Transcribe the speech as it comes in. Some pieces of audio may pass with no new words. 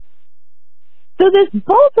So this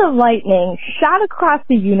bolt of lightning shot across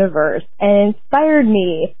the universe and inspired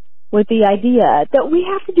me with the idea that we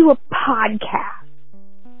have to do a podcast.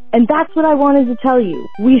 And that's what I wanted to tell you.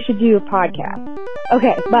 We should do a podcast.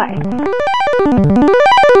 Okay, bye.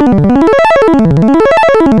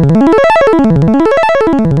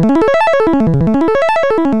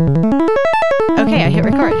 Okay, I hit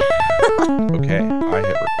record. Okay, I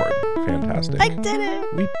hit record. Fantastic. I did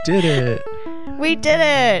it. We did it. We did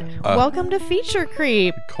it. Welcome to Feature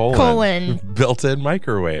Creep. Colon. Built-in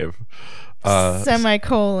microwave.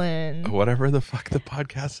 Semicolon. Whatever the fuck the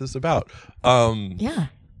podcast is about. Yeah.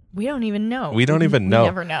 We don't even know. We don't even know. We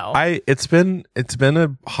never know. It's been a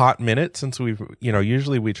hot minute since we've,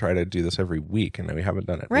 usually we try to do this every week, and we haven't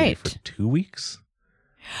done it maybe for 2 weeks.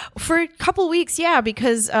 For a couple weeks, yeah,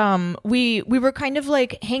 because we were kind of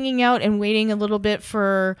like hanging out and waiting a little bit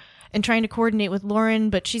and trying to coordinate with Lauren,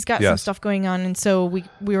 but she's got some stuff going on, and so we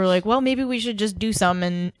were like, well, maybe we should just do some,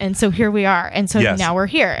 and so here we are, and so now we're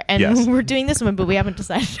here, and we're doing this one, but we haven't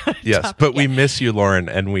decided. But we miss you, Lauren,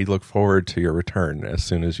 and we look forward to your return as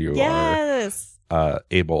soon as you are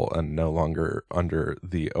able and no longer under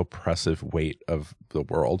the oppressive weight of the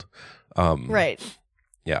world. Right.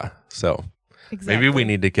 Yeah. So. Exactly. Maybe we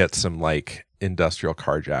need to get some like industrial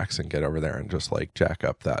car jacks and get over there and just like jack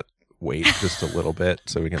up that weight just a little bit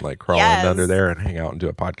so we can like crawl in under there and hang out and do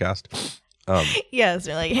a podcast. Yes,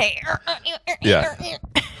 we're like, hey. Yeah.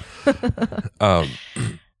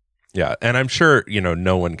 Yeah, and I'm sure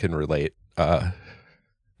no one can relate to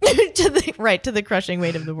the crushing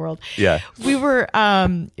weight of the world. Yeah. We were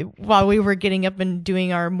while we were getting up and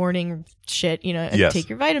doing our morning shit, take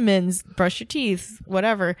your vitamins, brush your teeth,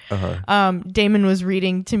 whatever. Damon was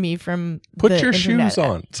reading to me from Put the your internet. shoes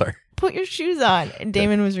on. Sorry. Put your shoes on. And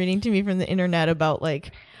Damon was reading to me from the internet about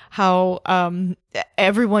like how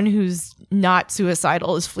everyone who's not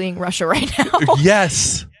suicidal is fleeing Russia right now.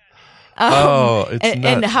 Yes. It's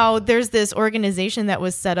and how there's this organization that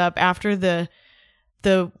was set up after the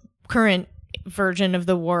current version of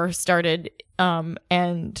the war started,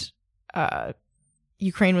 and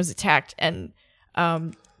Ukraine was attacked, and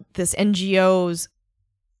this NGO's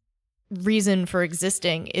reason for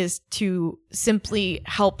existing is to simply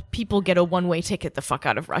help people get a one-way ticket the fuck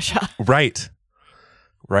out of Russia. Right.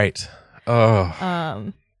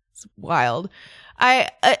 Oh. It's wild.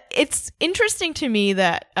 It's interesting to me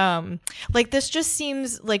that like this just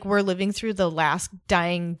seems like we're living through the last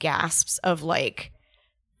dying gasps of like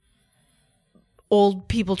old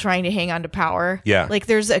people trying to hang on to power. Yeah. Like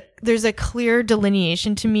there's a clear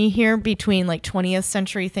delineation to me here between like 20th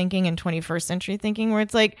century thinking and 21st century thinking, where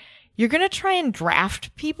it's like, you're going to try and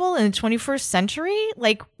draft people in the 21st century?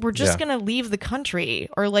 Like, we're just going to leave the country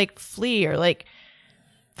or like flee or like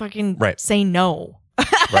fucking say no.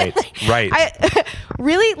 Right.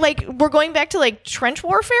 Really, like, we're going back to like trench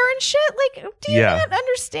warfare and shit. Like, do you not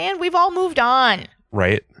understand? We've all moved on.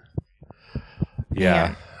 Right.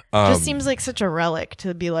 Yeah. Just seems like such a relic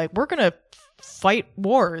to be like, we're gonna fight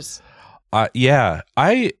wars. Yeah.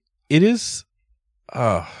 It is.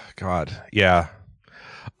 Oh God. Yeah.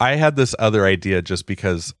 I had this other idea just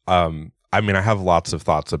because. I mean, I have lots of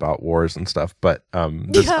thoughts about wars and stuff, but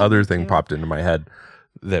this other thing popped into my head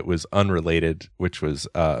that was unrelated, which was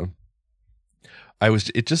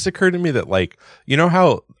it just occurred to me that like,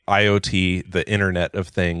 how IoT, the Internet of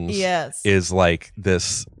Things, is like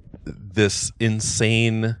this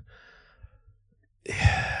insane,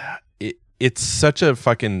 it's such a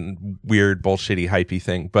fucking weird bullshitty hypey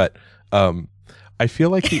thing, but I feel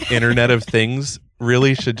like the Internet of Things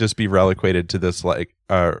really should just be relegated to this like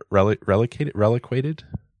relegated.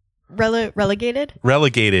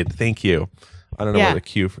 Thank you. I don't know where the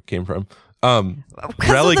Q came from.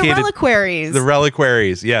 Relegated, the reliquaries. The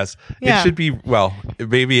reliquaries, yes. It should be,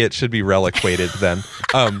 maybe it should be reliquated then.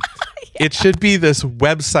 It should be this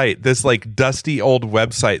website, this like dusty old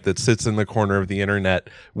website that sits in the corner of the internet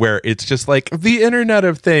where it's just like the Internet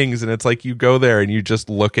of Things, and it's like you go there and you just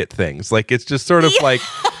look at things. Like it's just sort of like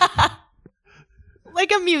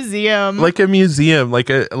like a museum. Like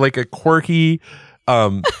a quirky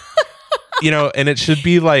and it should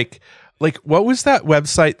be like what was that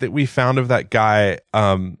website that we found of that guy?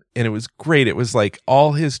 And it was great. It was like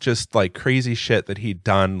all his just like crazy shit that he'd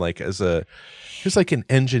done like he was like an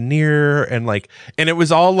engineer and it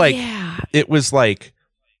was all like it was like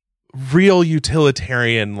real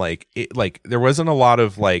utilitarian, like there wasn't a lot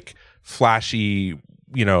of like flashy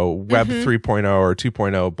web 3.0 or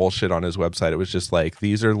 2.0 bullshit on his website. It was just like,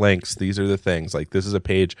 these are links, these are the things, like this is a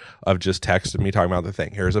page of just text of me talking about the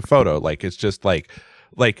thing, here's a photo, like it's just like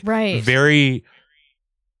very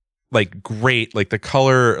like great, like the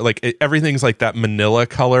color, like everything's like that manila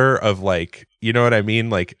color of like, you know what I mean?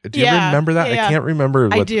 Like, do you remember that? Yeah. I can't remember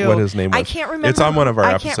what his name was. I can't remember. It's on one of our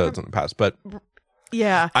episodes in the past, but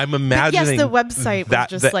yeah, I'm imagining the website was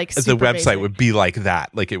just like the super website basic. would be like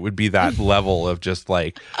that. Like it would be that level of just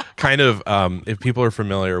like kind of if people are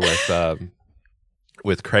familiar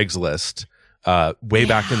with Craigslist, way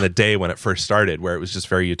back in the day when it first started, where it was just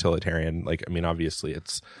very utilitarian. Like, I mean, obviously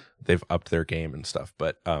they've upped their game and stuff,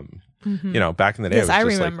 but you know, back in the day, yes, it was I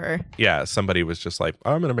just remember. like, yeah, somebody was just like,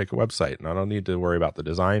 oh, I'm going to make a website and I don't need to worry about the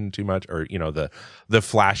design too much, or, you know, the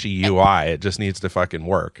flashy UI. It just needs to fucking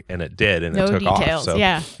work. And it did. And No it took details. off.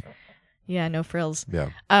 So, Yeah, no frills. yeah.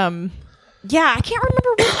 Yeah, I can't remember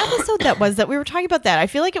what episode that was that we were talking about that. I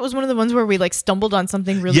feel like it was one of the ones where we like stumbled on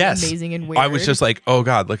something really amazing and weird. I was just like, oh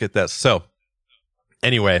God, look at this. So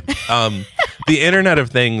anyway, the Internet of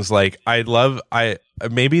Things, like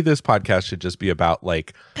maybe this podcast should just be about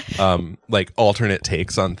like alternate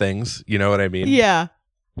takes on things. You know what I mean? Yeah.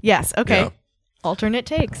 Yes. Okay. Yeah. Alternate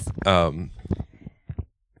takes.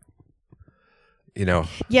 You know.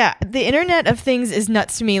 Yeah, the Internet of Things is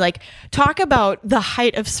nuts to me. Like, talk about the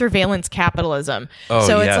height of surveillance capitalism. Oh,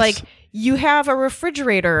 so yes. it's like you have a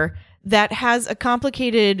refrigerator that has a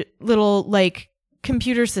complicated little like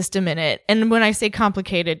computer system in it. And when I say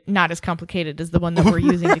complicated, not as complicated as the one that we're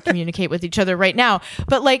using to communicate with each other right now,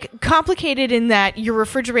 but like complicated in that your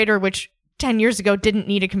refrigerator, which 10 years ago didn't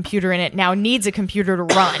need a computer in it, now needs a computer to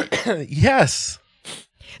run. Yes.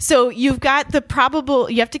 So you've got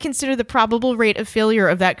you have to consider the probable rate of failure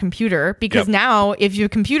of that computer, because now if your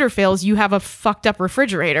computer fails, you have a fucked up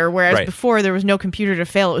refrigerator. Whereas before there was no computer to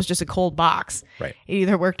fail. It was just a cold box. Right. It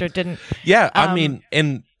either worked or it didn't. Yeah. I mean,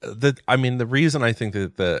 the reason I think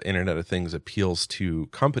that the Internet of Things appeals to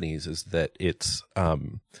companies is that it's,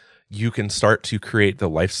 you can start to create the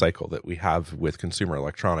life cycle that we have with consumer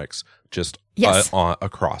electronics just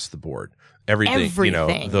across the board. Everything, you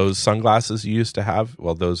know, those sunglasses you used to have,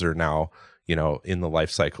 well, those are now, you know, in the life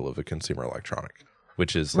cycle of a consumer electronic,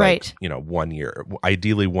 which is like, you know, 1 year,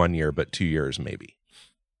 ideally 1 year, but 2 years maybe.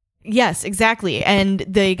 Yes, exactly. And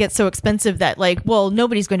they get so expensive that like, well,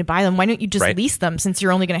 nobody's going to buy them. Why don't you just lease them, since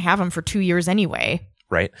you're only going to have them for 2 years anyway?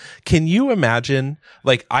 Right. Can you imagine,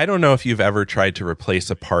 like, I don't know if you've ever tried to replace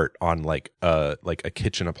a part on like a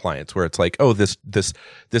kitchen appliance where it's like, oh, this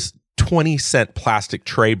 20-cent plastic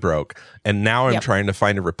tray broke and now I'm trying to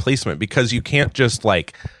find a replacement, because you can't just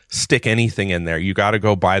like stick anything in there. You got to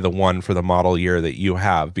go buy the one for the model year that you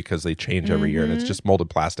have, because they change every year and it's just molded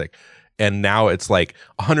plastic. And now it's like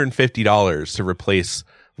 $150 to replace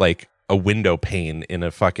like a window pane in a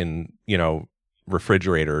fucking, you know,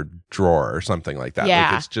 refrigerator drawer or something like that. Yeah.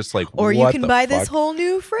 Like, it's just like, or you can buy this whole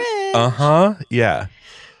new fridge. Yeah.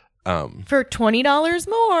 For $20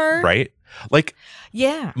 more. Right. Like,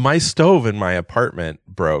 yeah, my stove in my apartment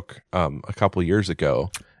broke a couple years ago,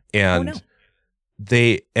 and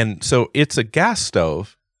so it's a gas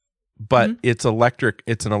stove, but it's electric.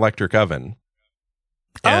 It's an electric oven.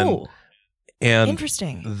 And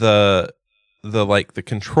interesting. The like the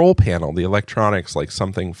control panel, the electronics, like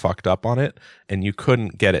something fucked up on it, and you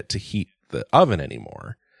couldn't get it to heat the oven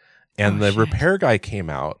anymore. And the repair guy came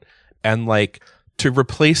out, and like, to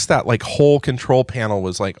replace that like whole control panel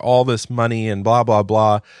was like all this money and blah, blah,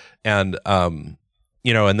 blah. And,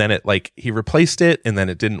 you know, and then it like, he replaced it and then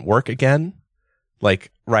it didn't work again,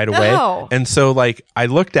 like right away. No. And so like, I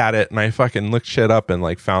looked at it and I fucking looked shit up and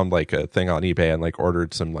like found like a thing on eBay and like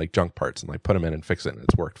ordered some like junk parts and like put them in and fix it. And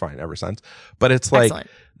it's worked fine ever since. But it's like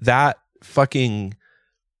that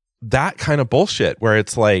kind of bullshit where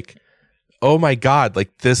it's like, oh my God,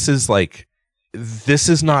 like this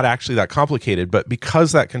is not actually that complicated, but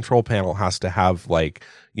because that control panel has to have like,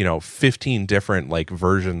 you know, 15 different like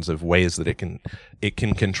versions of ways that it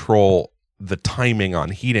can control the timing on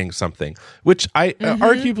heating something, which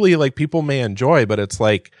arguably like people may enjoy, but it's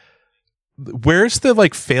like, where's the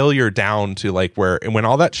like failure down to like where, and when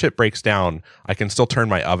all that shit breaks down, I can still turn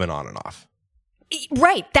my oven on and off.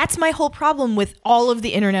 Right. That's my whole problem with all of the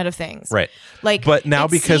Internet of Things. Right. Like, but now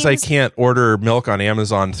because I can't order milk on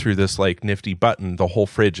Amazon through this like nifty button, the whole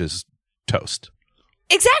fridge is toast.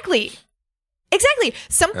 Exactly.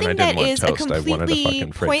 Something that is a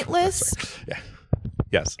completely pointless. Yeah.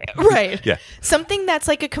 Yes. Right. Yeah. Something that's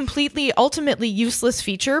like a completely, ultimately useless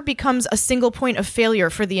feature becomes a single point of failure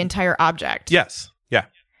for the entire object. Yes. Yeah.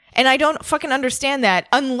 And I don't fucking understand that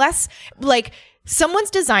unless like someone's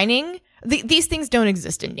designing these things don't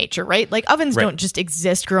exist in nature, right? Like ovens Right. don't just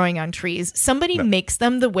exist growing on trees. Somebody makes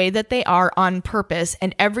them the way that they are on purpose,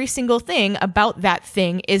 and every single thing about that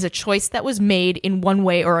thing is a choice that was made in one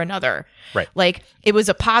way or another. Right. Like it was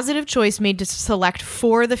a positive choice made to select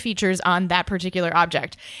for the features on that particular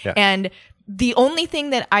object. Yeah. And the only thing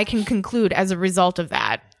that I can conclude as a result of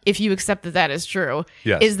that, if you accept that that is true,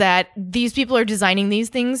 Yes. is that these people are designing these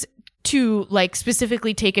things to like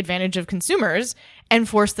specifically take advantage of consumers and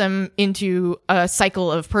force them into a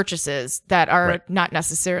cycle of purchases that are Right. not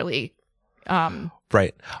necessarily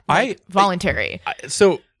Right. voluntary.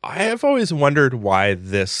 So I have always wondered why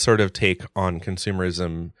this sort of take on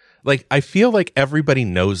consumerism. Like, I feel like everybody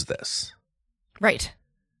knows this. Right.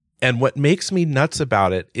 And what makes me nuts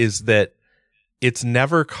about it is that it's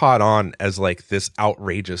never caught on as like this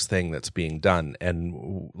outrageous thing that's being done.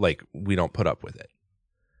 And like, we don't put up with it.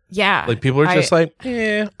 Yeah. Like, people are just like,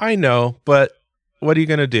 I know, but what are you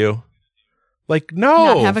going to do? Like,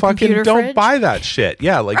 Not no, have a fucking computer don't fridge? buy that shit.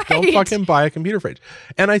 Yeah, like, don't Right. fucking buy a computer fridge.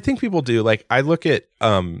 And I think people do. Like, I look at,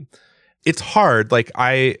 it's hard. Like,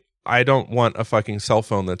 I don't want a fucking cell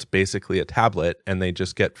phone that's basically a tablet and they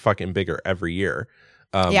just get fucking bigger every year.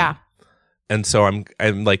 Yeah. And so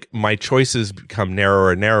I'm like, my choices become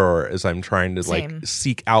narrower and narrower as I'm trying to Same. like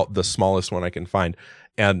seek out the smallest one I can find.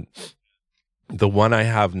 And the one I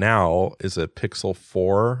have now is a Pixel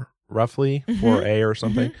 4, roughly 4A or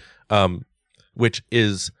something, which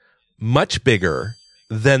is much bigger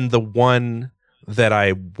than the one that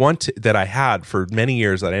I had for many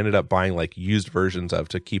years that I ended up buying like used versions of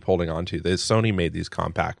to keep holding on to. Sony made these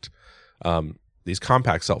compact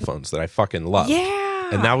cell phones that I fucking love. Yeah.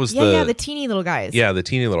 And that was the teeny little guys. Yeah, the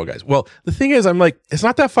teeny little guys. Well, the thing is, I'm like, it's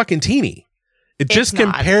not that fucking teeny. It's just not.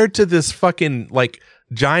 compared to this fucking like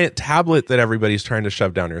giant tablet that everybody's trying to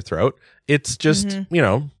shove down your throat. It's just, you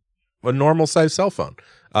know, a normal size cell phone.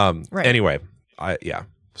 Right. Anyway,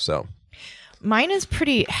 so. Mine is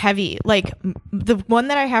pretty heavy. Like the one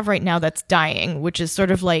that I have right now that's dying, which is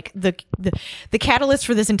sort of like the catalyst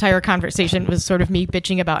for this entire conversation was sort of me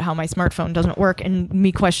bitching about how my smartphone doesn't work and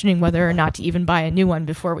me questioning whether or not to even buy a new one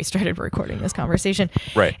before we started recording this conversation.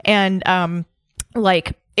 Right. And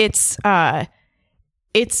like it's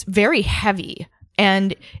very heavy.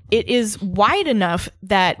 And it is wide enough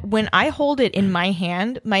that when I hold it in my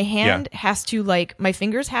hand has to like, my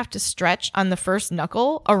fingers have to stretch on the first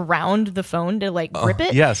knuckle around the phone to like grip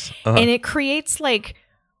it. Yes. And it creates like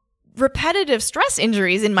repetitive stress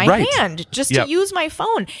injuries in my Right. hand just to use my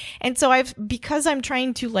phone. And so because I'm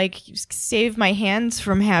trying to like save my hands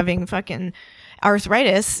from having fucking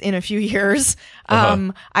arthritis in a few years,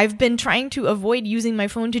 I've been trying to avoid using my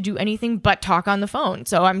phone to do anything but talk on the phone.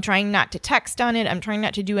 So I'm trying not to text on it. I'm trying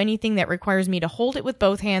not to do anything that requires me to hold it with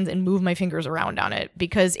both hands and move my fingers around on it,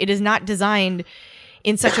 because it is not designed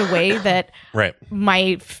in such a way that Right.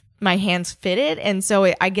 my hands fit it. And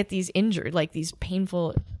so I get these injured, like these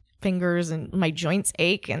painful fingers, and my joints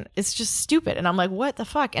ache, and it's just stupid. And I'm like, what the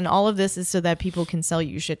fuck? And all of this is so that people can sell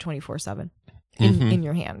you shit 24/7 in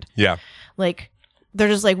your hand. Yeah. Like, they're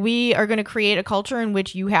just like, we are going to create a culture in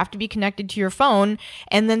which you have to be connected to your phone,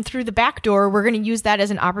 and then through the back door, we're going to use that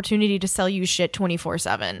as an opportunity to sell you shit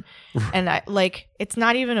 24/7. And I like, it's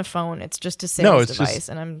not even a phone; it's just a sales it's device, just-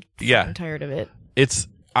 and I'm yeah. fucking tired of it. It's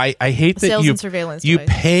I hate that Sales you and surveillance you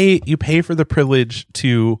device. pay for the privilege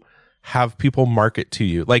to have people market to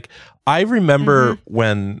you. Like, I remember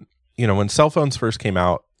when cell phones first came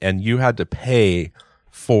out and you had to pay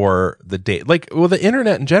for the data, like, well, the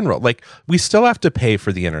internet in general, like, we still have to pay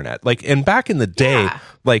for the internet. Like, and back in the day,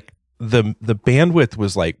 like, the bandwidth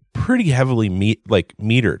was like pretty heavily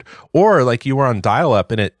metered, or like you were on dial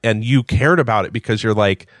up and you cared about it because you're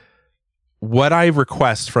like, what I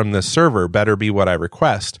request from this server better be what I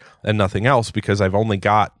request and nothing else, because I've only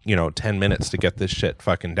got, 10 minutes to get this shit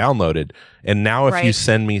fucking downloaded. And now if you Right.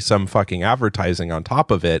 send me some fucking advertising on top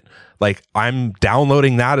of it, like, I'm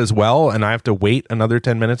downloading that as well, and I have to wait another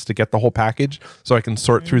 10 minutes to get the whole package so I can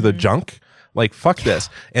sort through the junk. Like, fuck this.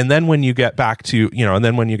 And then when you get back to, and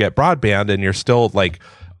then when you get broadband and you're still like,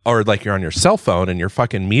 or like you're on your cell phone and you're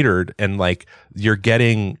fucking metered, and like you're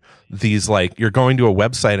getting these, like, you're going to a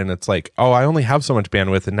website and it's like, oh, I only have so much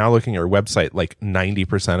bandwidth, and now looking at your website, like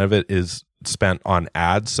 90% of it is spent on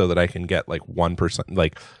ads so that I can get like 1%,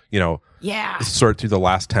 like, Yeah. sort through the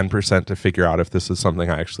last 10% to figure out if this is something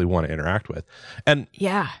I actually want to interact with. And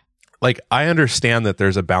Yeah. like, I understand that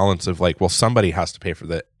there's a balance of like, well, somebody has to pay for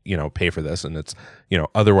pay for this, and it's,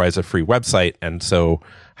 otherwise a free website. And so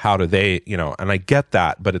how do they, and I get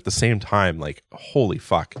that, but at the same time, like, holy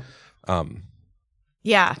fuck.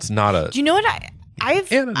 Yeah. It's not a, Do you know what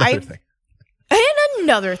I've and another thing. and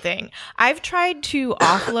another thing. I've tried to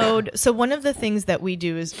offload. So one of the things that we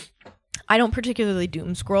do is I don't particularly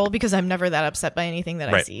doom scroll because I'm never that upset by anything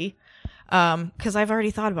that I see. Because I've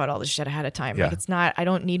already thought about all this shit ahead of time. Yeah. Like it's not, I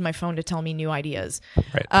don't need my phone to tell me new ideas.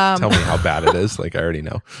 Right. Tell me how bad it is. Like I already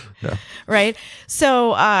know. No. Right.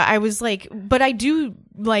 So I was like, but I do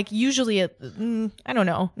like usually, I don't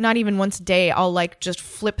know, not even once a day, I'll like just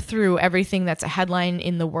flip through everything that's a headline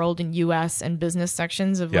in the world and US and business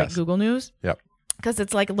sections of like Google News. Yep. Because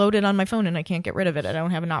it's like loaded on my phone and I can't get rid of it. I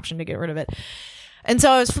don't have an option to get rid of it. And so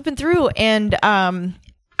I was flipping through and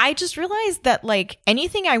I just realized that like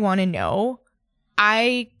anything I want to know,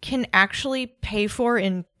 I can actually pay for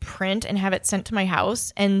in print and have it sent to my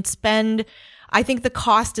house and spend, I think the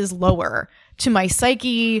cost is lower to my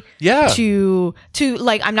psyche. Yeah. To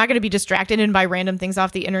like, I'm not going to be distracted and buy random things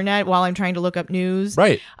off the internet while I'm trying to look up news.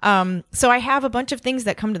 Right. So I have a bunch of things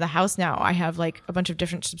that come to the house now. I have like a bunch of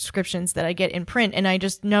different subscriptions that I get in print. And I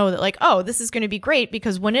just know that like, oh, this is going to be great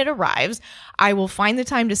because when it arrives, I will find the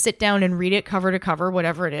time to sit down and read it cover to cover,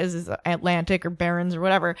 whatever it is Atlantic or Barron's or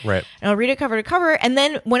whatever. Right. And I'll read it cover to cover. And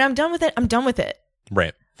then when I'm done with it, I'm done with it.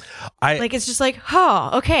 Right. Like it's just like,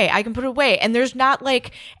 oh, okay, I can put it away. And there's not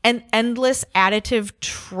like an endless additive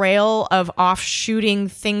trail of offshooting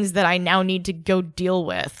things that I now need to go deal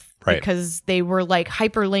with. Right. Because they were like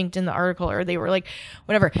hyperlinked in the article or they were like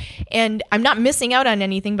whatever. And I'm not missing out on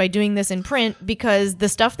anything by doing this in print because the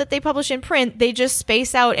stuff that they publish in print, they just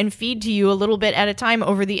space out and feed to you a little bit at a time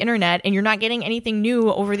over the internet. And you're not getting anything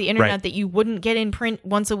new over the internet that you wouldn't get in print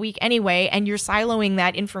once a week anyway. And you're siloing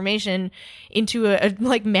that information into a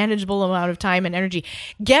like manageable amount of time and energy.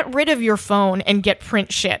 Get rid of your phone and get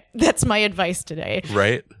print shit. That's my advice today.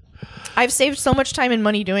 Right. I've saved so much time and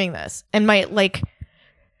money doing this. And my like...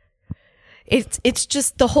 It's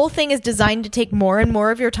just the whole thing is designed to take more and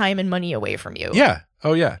more of your time and money away from you. Yeah.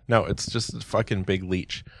 Oh yeah. No, it's just a fucking big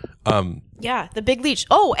leech. Yeah, the big leech.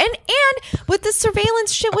 Oh, and with the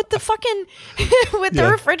surveillance shit with the fucking with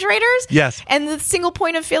the refrigerators. Yes. And the single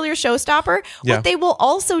point of failure showstopper. Yeah. What they will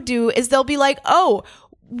also do is they'll be like, oh,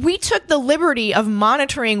 we took the liberty of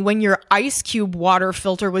monitoring when your ice cube water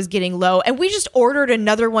filter was getting low, and we just ordered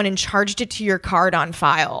another one and charged it to your card on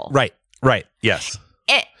file. Right. Right. Yes.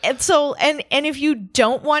 And so, and if you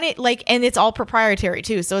don't want it, like, and it's all proprietary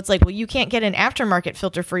too. So it's like, well, you can't get an aftermarket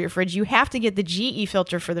filter for your fridge. You have to get the GE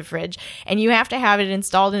filter for the fridge and you have to have it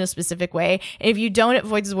installed in a specific way. And if you don't, it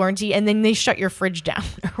voids the warranty and then they shut your fridge down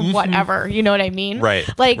or whatever. You know what I mean? Right.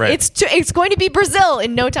 Like right. It's going to be Brazil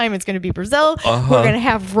in no time. It's going to be Brazil. We're going to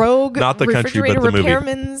have rogue Not the refrigerator country, but the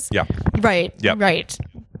repairmans. Yeah. Right. Yep. Right.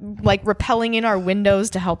 Like rappelling in our windows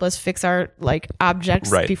to help us fix our like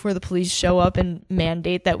objects before the police show up and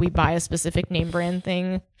mandate that we buy a specific name brand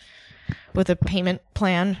thing with a payment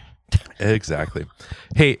plan. Exactly.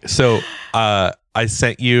 Hey, so I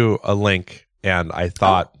sent you a link and I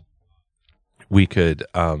thought we could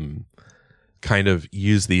kind of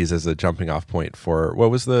use these as a jumping off point for what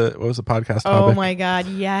was the podcast topic? Oh my god,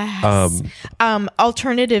 yes.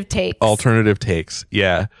 Alternative takes.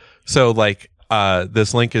 Yeah. So like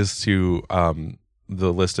this link is to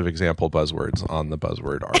the list of example buzzwords on the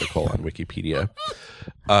buzzword article on Wikipedia.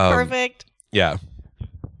 Perfect. Yeah.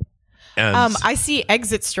 And I see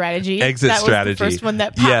exit strategy. That was the first one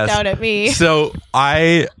that popped out at me. So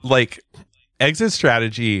I like exit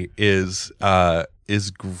strategy is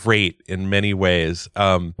great in many ways.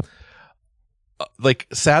 Like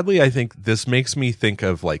sadly, I think this makes me think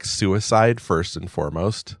of like suicide first and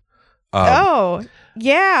foremost. Oh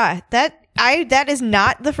yeah, that is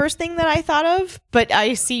not the first thing that I thought of, but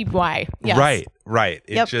I see why. Yes. Right.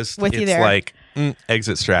 It's like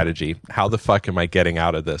exit strategy. How the fuck am I getting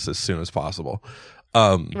out of this as soon as possible?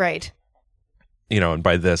 Right. You know, and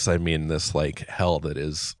by this I mean this like hell that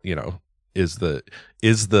is, you know, is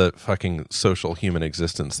the fucking social human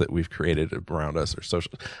existence that we've created around us, or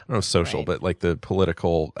social, I don't know, social, but like the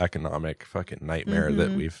political, economic fucking nightmare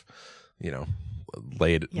that we've, you know,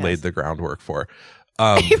 laid the groundwork for.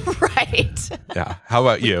 Right. Yeah. How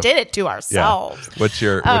about you? We did it to ourselves. Yeah.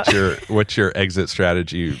 What's your exit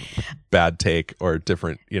strategy? Bad take or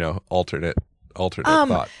different? You know, alternate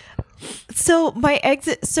thought. So my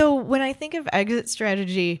exit. So when I think of exit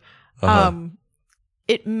strategy,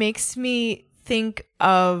 it makes me think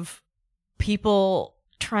of people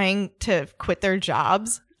trying to quit their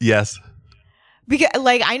jobs. Yes. Because,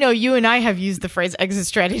 like, I know you and I have used the phrase exit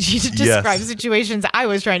strategy to describe situations I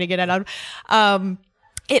was trying to get out of.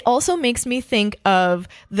 It also makes me think of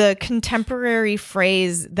the contemporary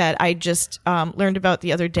phrase that I just learned about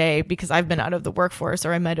the other day because I've been out of the workforce,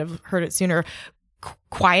 or I might have heard it sooner.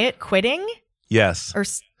 Quiet quitting? Yes. Or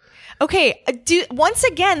Okay, once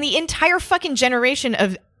again, the entire fucking generation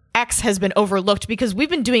of X has been overlooked because we've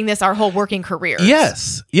been doing this our whole working careers.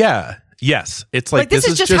 Yes. Yeah. Yes. It's like this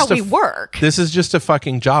is just how we work. This is just a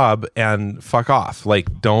fucking job and fuck off.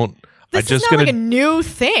 Like, don't. This is not like a new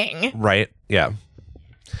thing. Right. Yeah.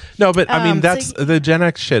 No, but I mean, that's the Gen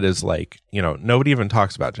X shit is like, nobody even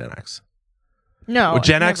talks about Gen X. No. Well,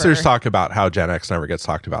 Gen never. Xers talk about how Gen X never gets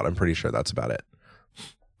talked about. I'm pretty sure that's about it.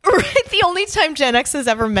 Right. The only time Gen X is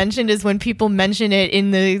ever mentioned is when people mention it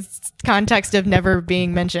in the context of never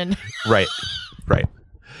being mentioned. Right. Right.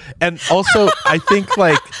 And also, I think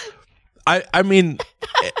like, I mean,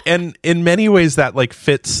 and in many ways that like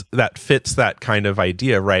fits that kind of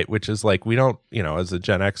idea, right? Which is like, we don't, as a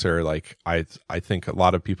Gen Xer, like I think a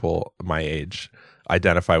lot of people my age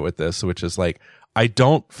identify with this, which is like, I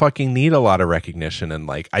don't fucking need a lot of recognition, and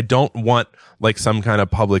like I don't want like some kind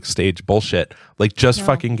of public stage bullshit. Like just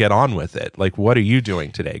fucking get on with it. Like, what are you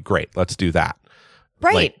doing today? Great, let's do that.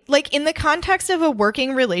 Right. Like in the context of a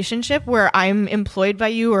working relationship where I'm employed by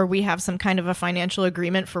you or we have some kind of a financial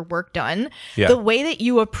agreement for work done, the way that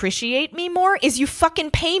you appreciate me more is you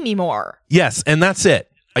fucking pay me more. Yes, and that's it.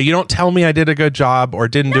 You don't tell me I did a good job or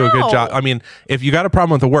didn't do a good job. I mean, if you got a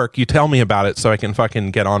problem with the work, you tell me about it so I can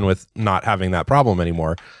fucking get on with not having that problem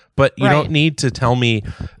anymore. But you don't need to tell me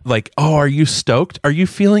like, oh, are you stoked? Are you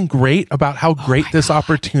feeling great about how great this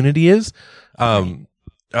opportunity is?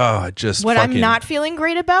 What I'm not feeling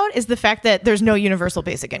great about is the fact that there's no universal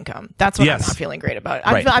basic income. That's what I'm not feeling great about.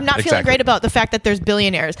 I'm not feeling great about the fact that there's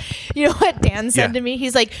billionaires. You know what Dan said to me?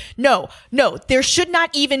 He's like, no, there should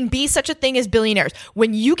not even be such a thing as billionaires.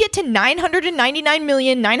 When you get to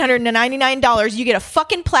 $999,999, you get a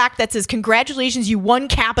fucking plaque that says, congratulations, you won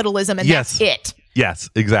capitalism, and that's it. Yes,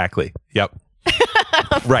 exactly. Yep.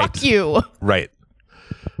 Right. Fuck you. Right.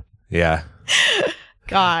 Yeah.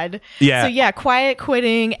 God. Yeah. So yeah, quiet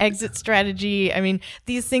quitting, exit strategy. I mean,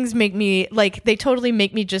 these things make me like, they totally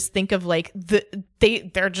make me just think of like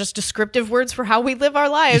they're just descriptive words for how we live our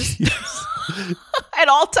lives at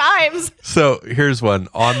all times. So here's one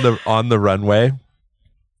on the runway.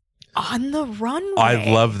 On the runway.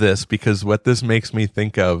 I love this because what this makes me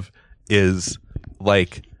think of is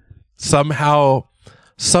like somehow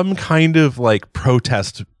some kind of like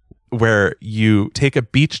protest where you take a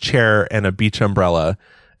beach chair and a beach umbrella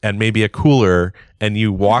and maybe a cooler and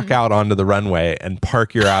you walk out onto the runway and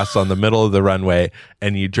park your ass on the middle of the runway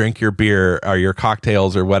and you drink your beer or your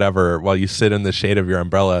cocktails or whatever while you sit in the shade of your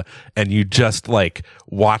umbrella and you just like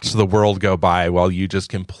watch the world go by while you just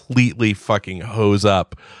completely fucking hose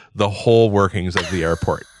up the whole workings of the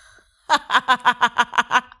airport.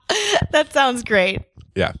 That sounds great.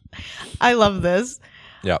 Yeah. I love this.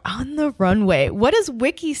 Yeah. On the runway. What does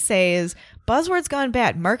Wiki say is buzzwords gone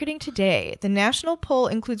bad? Marketing today. The national poll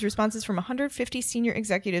includes responses from 150 senior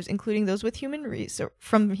executives, including those with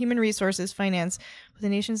from human resources, finance, with the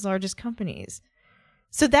nation's largest companies.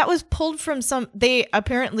 So that was pulled from they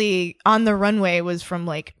apparently on the runway was from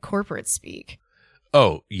like corporate speak.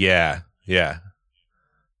 Oh, yeah. Yeah.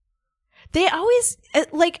 They always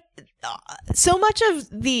so much of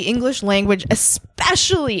the English language,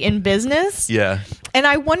 especially in business. Yeah. And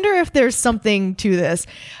I wonder if there's something to this.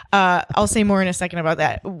 I'll say more in a second about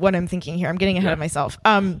that, what I'm thinking here. I'm getting ahead of myself.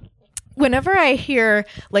 Whenever I hear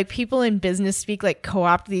like people in business speak, like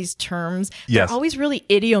co-opt these terms, they're always really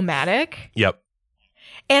idiomatic. Yep.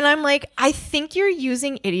 And I'm like, I think you're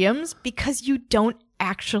using idioms because you don't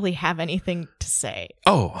actually have anything to say.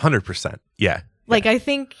 Oh, 100%. Yeah. Like, I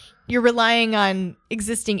think you're relying on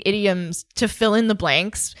existing idioms to fill in the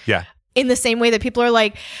blanks. Yeah. In the same way that people are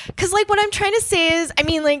like, because like what I'm trying to say is, I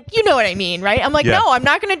mean, like, you know what I mean, right? I'm like, no, I'm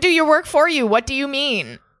not going to do your work for you. What do you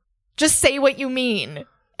mean? Just say what you mean.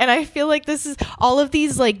 And I feel like this is all of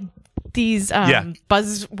these like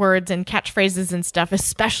buzzwords and catchphrases and stuff,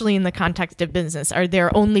 especially in the context of business, are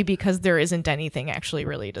there only because there isn't anything actually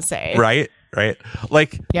really to say. Right.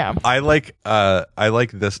 Like, yeah. I like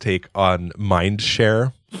this take on mind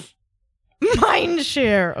share. Mind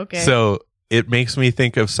share. Okay. So it makes me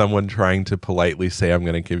think of someone trying to politely say, I'm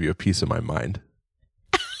going to give you a piece of my mind.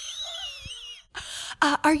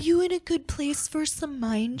 Are you in a good place for some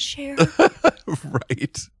mind share?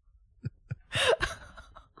 Right.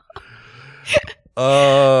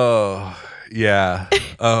 Oh, yeah.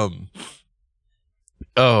 Oh,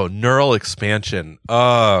 neural expansion.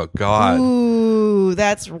 Oh, God. Ooh,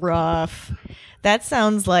 that's rough. That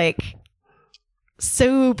sounds like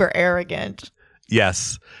super arrogant.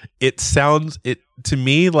 Yes. It sounds to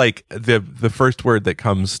me like the first word that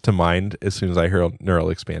comes to mind as soon as I hear neural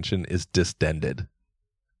expansion is distended.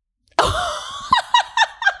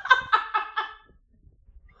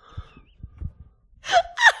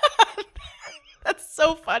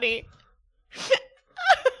 funny.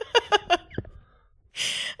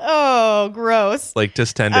 Oh, gross. Like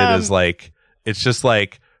distended is like, it's just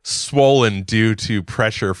like swollen due to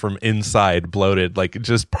pressure from inside, bloated, like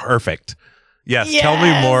just perfect. Yes. Tell me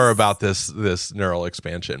more about this neural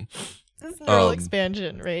expansion. This neural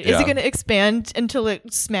expansion, right? Yeah. Is it going to expand until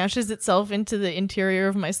it smashes itself into the interior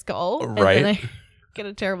of my skull? Right. And then I get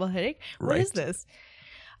a terrible headache? What Right. is this?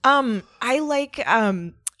 I like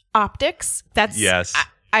optics. That's Yes.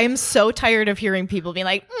 I am so tired of hearing people being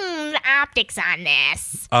like, optics on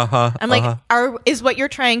this. Uh-huh. I'm like, is what you're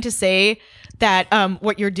trying to say that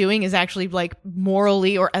what you're doing is actually like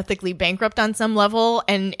morally or ethically bankrupt on some level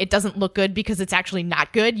and it doesn't look good because it's actually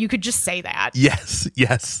not good? You could just say that. Yes.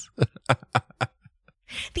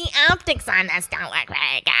 The optics on this don't look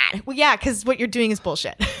very good. Well, yeah, because what you're doing is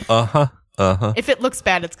bullshit. If it looks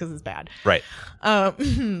bad, it's because it's bad. Right. Oh,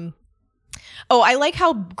 I like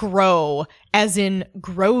how grow, as in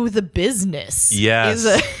grow the business. Yes.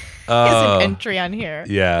 Is an entry on here.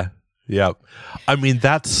 Yeah. Yep. I mean,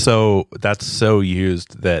 that's so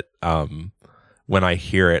used that when I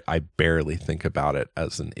hear it, I barely think about it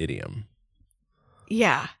as an idiom.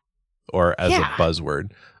 Yeah. Or as a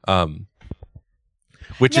buzzword.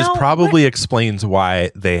 Which is probably explains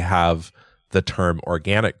why they have the term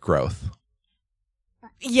organic growth.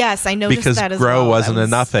 Yes, I noticed because that as grow well. wasn't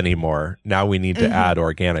enough anymore. Now we need to add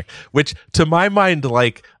organic, which to my mind,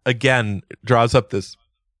 like, again, draws up this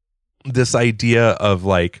idea of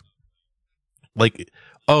like,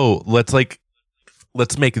 oh, let's make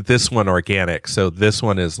this one organic. So this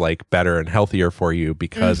one is like better and healthier for you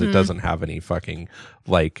because it doesn't have any fucking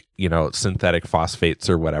like, synthetic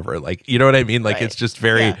phosphates or whatever. Like, you know what I mean? Like, it's just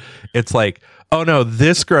very, it's like, oh no,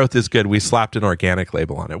 this growth is good. We slapped an organic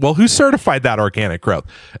label on it. Well, who certified that organic growth?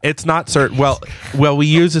 It's not certain. Well, we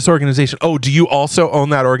use this organization. Oh, do you also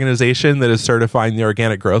own that organization that is certifying the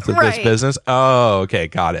organic growth of this business? Oh, okay.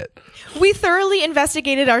 Got it. We thoroughly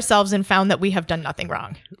investigated ourselves and found that we have done nothing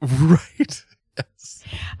wrong. Right. Yes.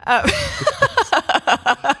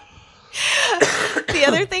 The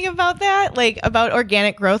other thing about that, like about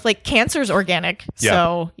organic growth, like cancer's organic. Yeah.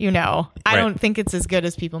 So, I Right. don't think it's as good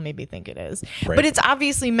as people maybe think it is. Right. But it's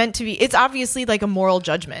obviously meant to be, it's obviously like a moral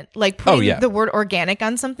judgment. Like putting the word organic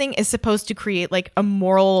on something is supposed to create like a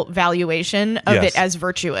moral valuation of Yes. it as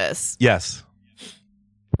virtuous. Yes.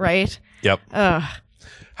 Right? Yep.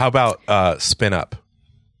 How about spin up?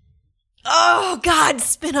 Oh, God,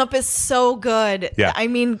 spin up is so good. Yeah. I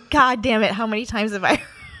mean, God damn it. How many times have I...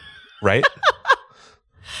 Right?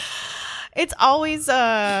 It's always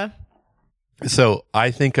So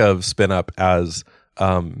I think of spin up as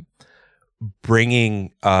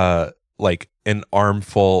bringing like an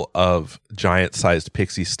armful of giant sized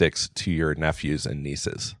pixie sticks to your nephews and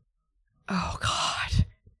nieces. Oh God.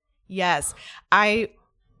 Yes. I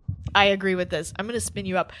agree with this. I'm going to spin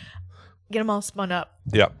you up. Get them all spun up.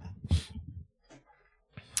 Yep.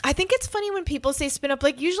 I think it's funny when people say spin up.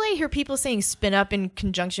 Like usually I hear people saying spin up in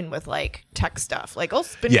conjunction with like tech stuff. Like I'll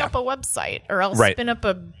spin up a website or I'll spin up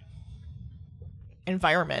a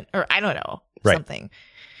environment or I don't know, something.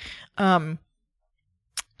 I'm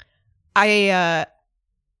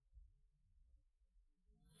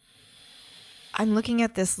looking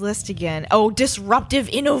at this list again. Oh, disruptive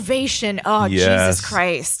innovation. Oh, Yes. Jesus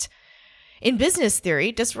Christ. In business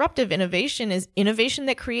theory, disruptive innovation is innovation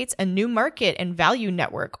that creates a new market and value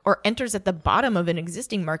network or enters at the bottom of an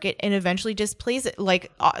existing market and eventually displays it.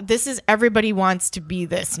 Like, this is everybody wants to be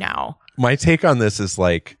this now. My take on this is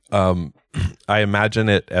like, I imagine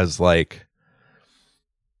it as like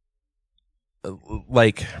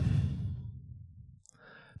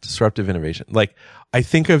disruptive innovation. Like, I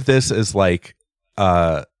think of this as like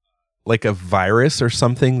a virus or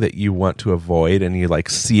something that you want to avoid and you like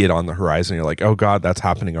see it on the horizon. You're like, oh God, that's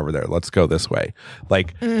happening over there. Let's go this way.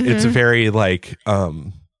 Like, it's very like,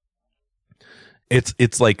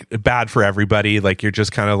 it's like bad for everybody. Like you're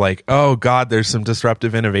just kind of like, oh God, there's some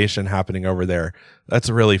disruptive innovation happening over there. That's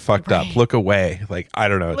really fucked up. Look away. Like, I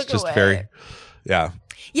don't know. It's just very, yeah.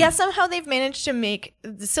 Yeah, somehow they've managed to make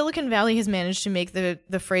the Silicon Valley has managed to make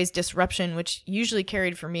the phrase disruption, which usually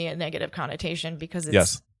carried for me a negative connotation because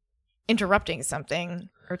it's interrupting something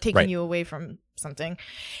or taking you away from something.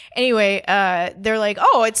 Anyway, they're like,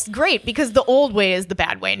 oh, it's great because the old way is the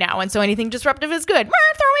bad way now. And so anything disruptive is good.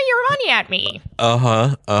 Throwing your money at me.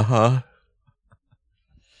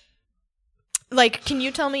 Like, can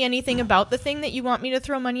you tell me anything about the thing that you want me to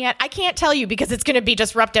throw money at? I can't tell you because it's going to be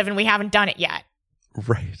disruptive and we haven't done it yet.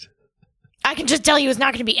 Right. I can just tell you it's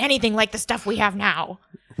not going to be anything like the stuff we have now.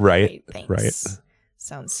 Right. Thanks. Right.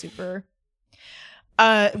 Sounds super.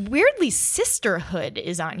 Weirdly, sisterhood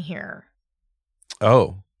is on here.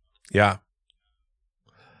 Oh. Yeah.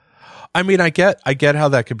 I mean, I get how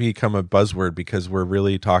that could become a buzzword because we're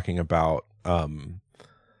really talking about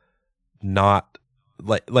not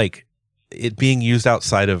like it being used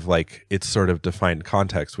outside of like its sort of defined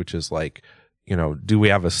context, which is like, you know, do we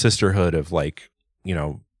have a sisterhood of like, you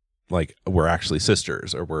know, like we're actually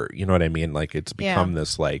sisters or we're, you know what I mean? Like it's become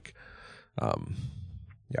this like,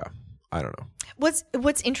 yeah, I don't know.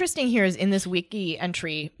 What's interesting here is in this wiki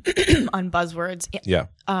entry on buzzwords. Yeah.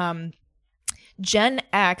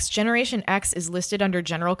 Generation X is listed under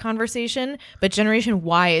general conversation, but Generation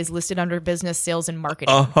Y is listed under business, sales, and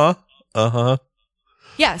marketing.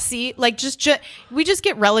 Yeah, see, like we just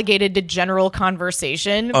get relegated to general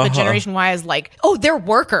conversation, but Generation Y is like, oh, they're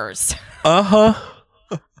workers.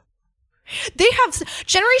 They have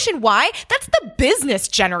Generation Y. That's the business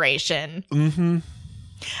generation. Mm-hmm.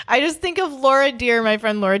 I just think of Laura Deer, my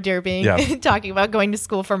friend Laura Deer, talking about going to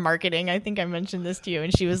school for marketing. I think I mentioned this to you.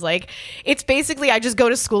 And she was like, it's basically I just go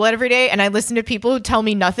to school every day and I listen to people who tell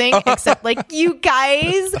me nothing except like, you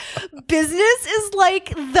guys, business is like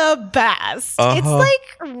the best. It's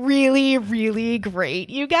like really, really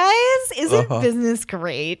great. You guys, isn't business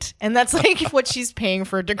great? And that's like what she's paying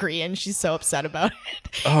for a degree. And she's so upset about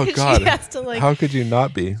it. Oh, God. She has to, like, how could you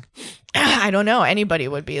not be? I don't know. Anybody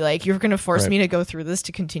would be like, you're going to force me to go through this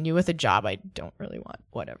to continue with a job I don't really want.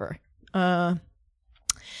 Whatever. I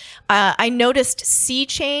noticed sea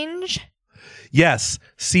change. Yes,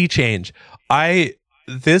 sea change.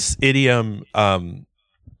 This idiom. Well,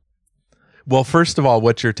 first of all,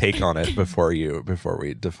 what's your take on it before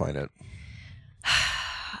we define it?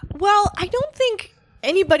 Well, I don't think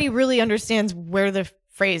anybody really understands where the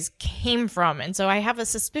phrase came from, and so I have a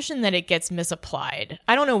suspicion that it gets misapplied.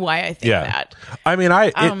 I don't know why I think that. I mean,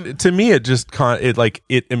 to me, it just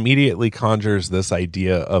it immediately conjures this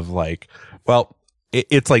idea of like, well,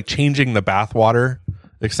 it's like changing the bathwater,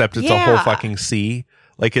 except it's a whole fucking sea.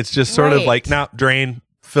 Like it's just sort of like, now drain,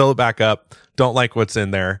 fill it back up. Don't like what's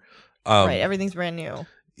in there. Right, everything's brand new.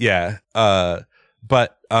 Yeah,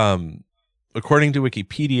 but according to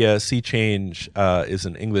Wikipedia, sea change is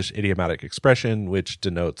an English idiomatic expression which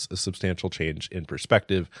denotes a substantial change in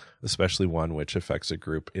perspective, especially one which affects a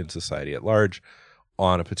group in society at large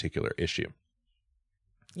on a particular issue.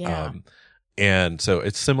 Yeah. And so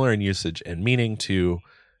it's similar in usage and meaning to,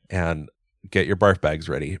 and get your barf bags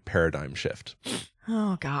ready, paradigm shift.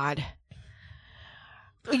 Oh, God.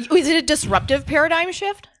 Is it a disruptive paradigm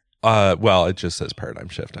shift? Well, it just says paradigm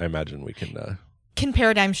shift. I imagine we can... Can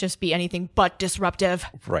paradigm shifts be anything but disruptive?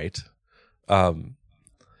 Right. I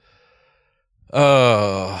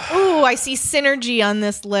see synergy on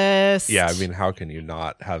this list. Yeah, I mean, how can you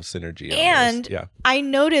not have synergy on and this? Yeah. I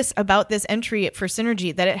notice about this entry for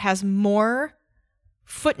synergy that it has more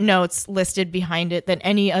footnotes listed behind it than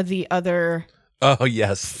any of the other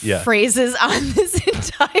phrases on this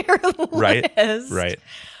entire list. Right.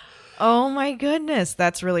 Oh my goodness,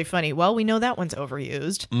 that's really funny. Well, we know that one's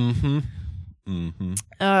overused. Mm-hmm.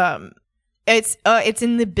 It's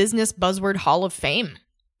in the Business Buzzword Hall of Fame,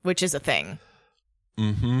 which is a thing.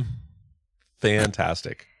 Mm-hmm.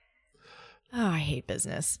 Fantastic. Oh, I hate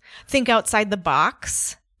business. Think outside the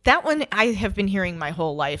box. That one I have been hearing my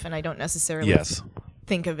whole life, and I don't necessarily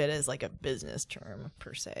think of it as like a business term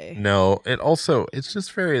per se. No, it's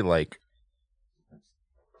just very like,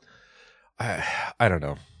 I don't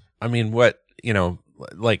know. I mean, what,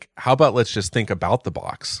 like, how about let's just think about the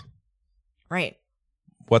box? Right.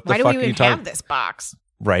 What the fuck are you talking? Why do we even have this box?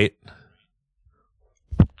 Right.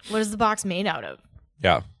 What is the box made out of?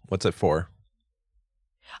 Yeah. What's it for?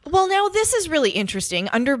 Well, now this is really interesting.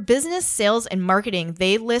 Under business, sales, and marketing,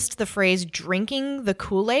 they list the phrase drinking the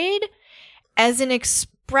Kool-Aid as an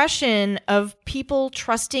expression of people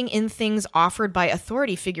trusting in things offered by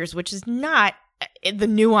authority figures, which is not the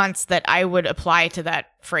nuance that I would apply to that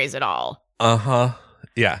phrase at all.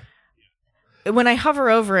 Yeah. When I hover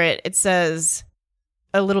over it, it says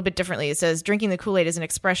a little bit differently. It says drinking the Kool-Aid is an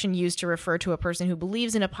expression used to refer to a person who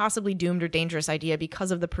believes in a possibly doomed or dangerous idea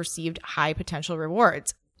because of the perceived high potential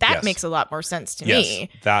rewards. That makes a lot more sense to me.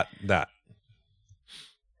 That.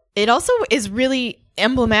 It also is really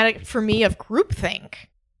emblematic for me of groupthink.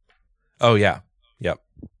 Oh, yeah. Yep.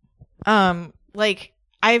 Like,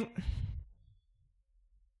 I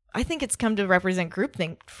think it's come to represent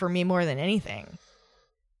groupthink for me more than anything.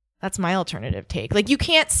 That's my alternative take. Like, you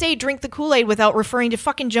can't say drink the Kool-Aid without referring to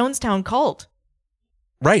fucking Jonestown Cult.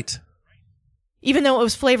 Right. Even though it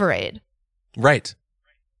was Flavor Aid. Right.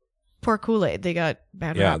 Poor Kool-Aid. They got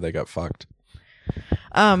bad rap. Yeah, they got fucked.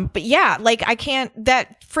 But yeah, like,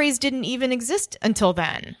 that phrase didn't even exist until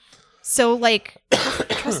then. So, like,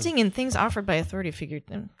 trusting in things offered by authority figure,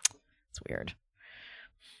 it's weird.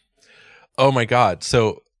 Oh my God.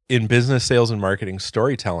 So in business, sales, and marketing,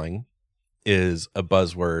 storytelling is a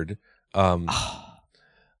buzzword.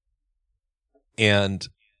 And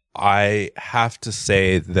I have to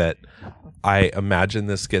say that I imagine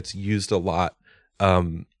this gets used a lot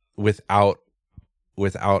without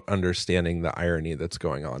understanding the irony that's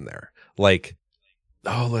going on there. Like,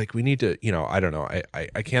 oh, like we need to, I don't know.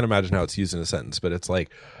 I can't imagine how it's used in a sentence, but it's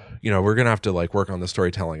like, we're going to have to like work on the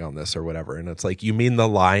storytelling on this or whatever. And it's like, you mean the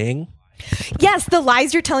lying? Yes, the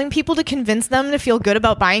lies you're telling people to convince them to feel good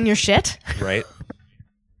about buying your shit. Right.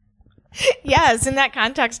 Yes, in that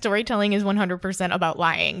context, storytelling is 100% about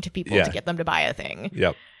lying to people to get them to buy a thing.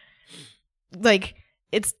 Yep. Like,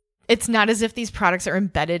 it's not as if these products are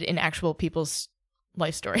embedded in actual people's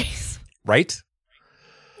life stories. Right?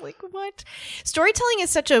 Like, what? Storytelling is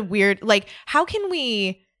such a weird, like, how can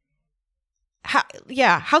we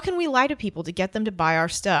lie to people to get them to buy our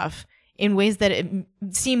stuff in ways that it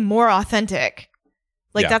seem more authentic?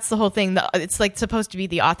 Like, that's the whole thing. It's like supposed to be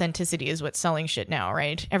the authenticity is what's selling shit now,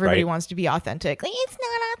 right? Everybody wants to be authentic. Like, it's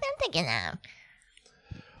not authentic enough.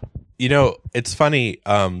 It's funny.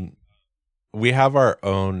 We have our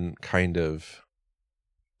own kind of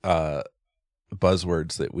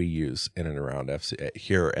buzzwords that we use in and around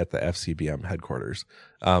here at the FCBM headquarters.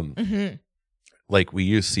 Like we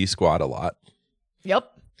use C Squad a lot.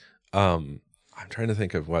 Yep. I'm trying to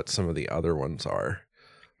think of what some of the other ones are.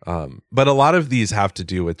 But a lot of these have to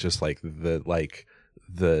do with just like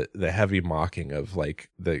the heavy mocking of like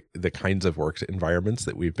the kinds of work environments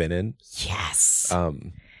that we've been in. Yes.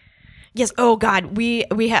 Yes. Oh God, we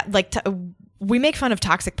have like we make fun of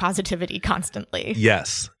toxic positivity constantly.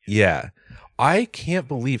 Yes. Yeah. I can't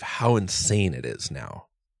believe how insane it is now.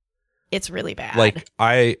 It's really bad. Like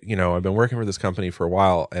I've been working for this company for a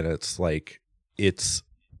while, and it's like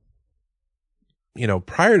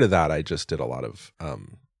prior to that I just did a lot of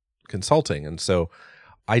consulting, and so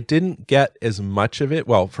I didn't get as much of it.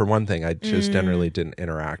 Well, for one thing, I just generally didn't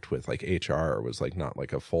interact with like HR, or was like not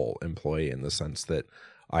like a full employee in the sense that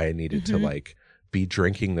I needed to like be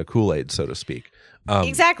drinking the Kool-Aid, so to speak.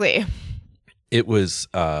 Exactly. It was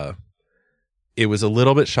a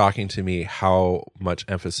little bit shocking to me how much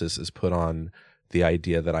emphasis is put on the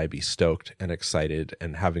idea that I be stoked and excited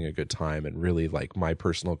and having a good time, and really like my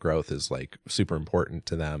personal growth is like super important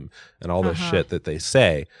to them, and all the shit that they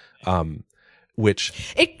say,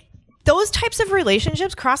 those types of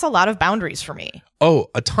relationships cross a lot of boundaries for me. Oh,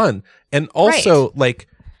 a ton. And also like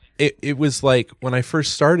it was like when I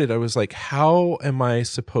first started, I was like, how am I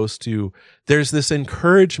supposed to, there's this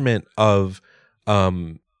encouragement of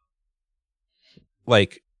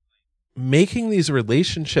like making these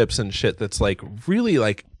relationships and shit that's like really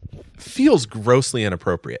like feels grossly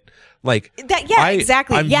inappropriate. Like that, yeah,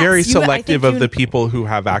 exactly. I'm very selective of the people who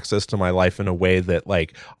have access to my life in a way that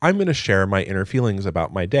like I'm going to share my inner feelings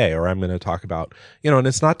about my day, or I'm going to talk about, and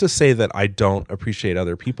it's not to say that I don't appreciate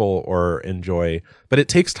other people or enjoy, but it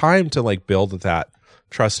takes time to like build that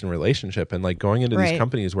trust and relationship, and like going into these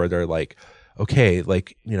companies where they're like, okay,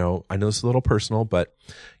 like, I know it's a little personal, but,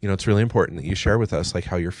 it's really important that you share with us like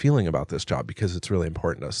how you're feeling about this job, because it's really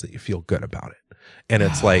important to us that you feel good about it. And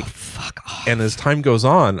it's like, fuck off. And as time goes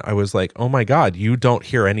on, I was like, oh my God, you don't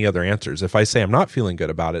hear any other answers. If I say I'm not feeling good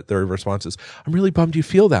about it, their response is, I'm really bummed you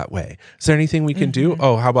feel that way. Is there anything we can do?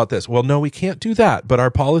 Oh, how about this? Well, no, we can't do that. But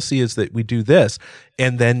our policy is that we do this,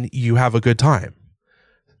 and then you have a good time.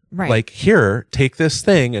 Right. Like, here, take this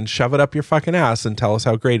thing and shove it up your fucking ass and tell us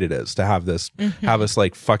how great it is to have this, have us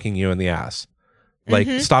like fucking you in the ass. Like,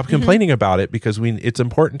 stop complaining about it, because it's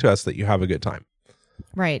important to us that you have a good time.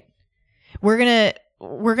 Right. We're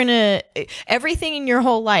going to, everything in your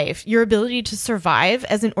whole life, your ability to survive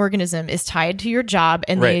as an organism is tied to your job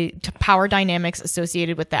and the power dynamics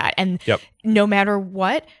associated with that. And no matter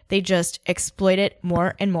what, they just exploit it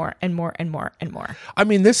more and more and more and more and more. I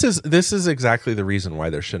mean, this is exactly the reason why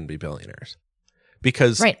there shouldn't be billionaires,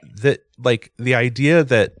 because the idea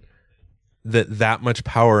that much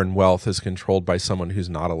power and wealth is controlled by someone who's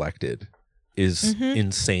not elected is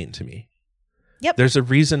insane to me. Yep. There's a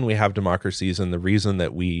reason we have democracies, and the reason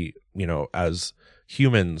that we, as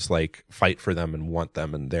humans, like fight for them and want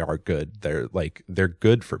them, and they are good. They're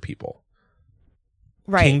good for people.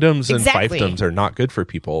 Right. Kingdoms and fiefdoms are not good for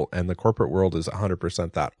people, and the corporate world is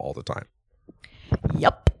 100% that all the time.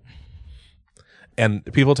 Yep. And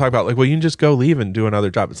people talk about like, well, you can just go leave and do another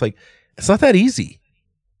job. It's like, it's not that easy.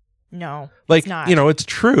 No, like, it's not. It's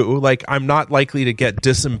true. Like, I'm not likely to get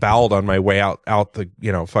disemboweled on my way out the,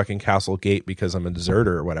 fucking castle gate because I'm a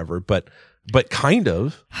deserter or whatever. But kind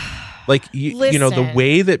of like, the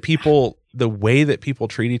way that people the way that people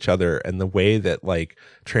treat each other and the way that like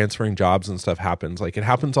transferring jobs and stuff happens, like it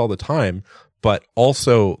happens all the time, but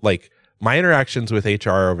also like my interactions with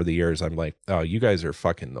HR over the years, I'm like, oh, you guys are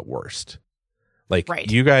fucking the worst. Like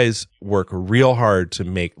you guys work real hard to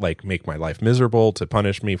make my life miserable, to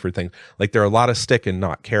punish me for things. Like there are a lot of stick and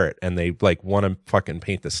not carrot, and they like want to fucking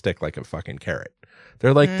paint the stick like a fucking carrot.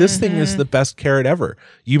 They're like, this thing is the best carrot ever.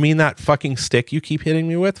 You mean that fucking stick you keep hitting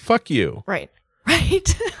me with? Fuck you. Right.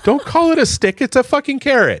 Don't call it a stick. It's a fucking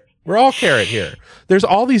carrot. We're all carrot here. There's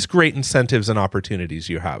all these great incentives and opportunities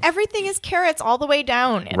you have. Everything is carrots all the way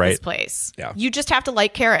down in this place. Yeah. You just have to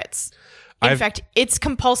like carrots. In fact, it's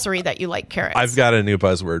compulsory that you like carrots. I've got a new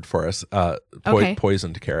buzzword for us.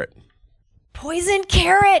 Poisoned carrot. Poisoned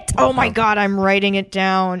carrot. Oh my God, I'm writing it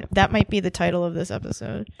down. That might be the title of this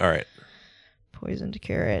episode. All right. Poisoned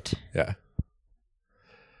carrot. Yeah.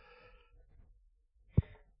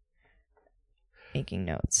 Making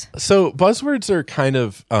notes. So buzzwords are kind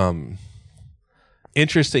of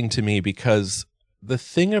interesting to me because the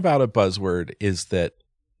thing about a buzzword is that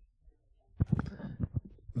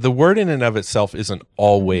the word in and of itself isn't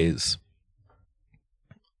always,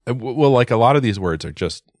 well, like a lot of these words are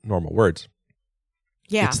just normal words.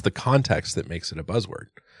 Yeah. It's the context that makes it a buzzword.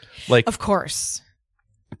 Like, of course.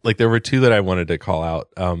 Like there were two that I wanted to call out.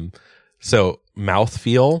 So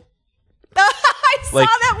mouthfeel. I saw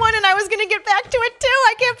that one and I was going to get back to it too.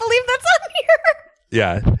 I can't believe that's on here.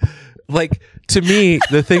 Yeah. Like to me,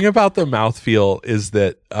 the thing about the mouthfeel is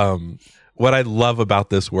that what I love about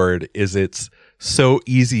this word is it's so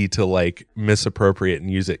easy to like misappropriate and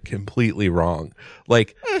use it completely wrong.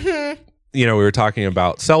 Like, you know, we were talking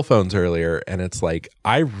about cell phones earlier, and it's like,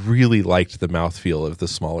 I really liked the mouthfeel of the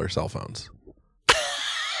smaller cell phones.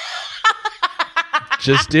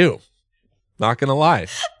 Just do. Not gonna lie.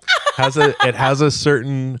 It has a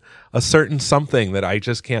certain something that I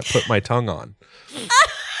just can't put my tongue on.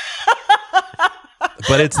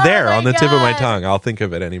 But it's there on the tip of my tongue. I'll think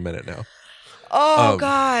of it any minute now. Oh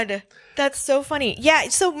God. That's so funny. Yeah,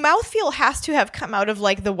 so mouthfeel has to have come out of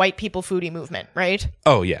like the white people foodie movement, right?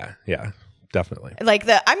 Oh yeah, definitely. Like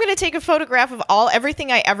I'm going to take a photograph of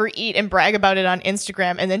everything I ever eat and brag about it on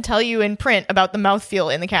Instagram, and then tell you in print about the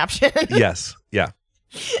mouthfeel in the caption. Yes, yeah.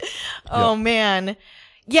 Oh man,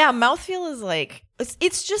 yeah. Mouthfeel is like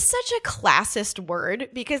it's just such a classist word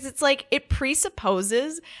because it's like it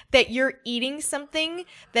presupposes that you're eating something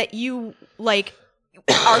that you like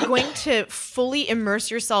are going to fully immerse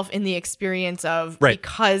yourself in the experience of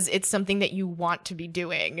because it's something that you want to be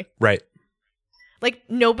doing. Right. Like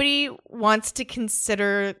nobody wants to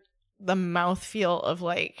consider the mouthfeel of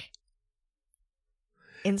like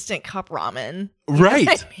instant cup ramen. Right.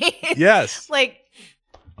 I mean? Yes. Like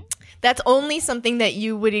that's only something that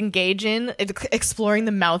you would engage in exploring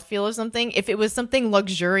the mouthfeel of something if it was something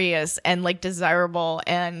luxurious and like desirable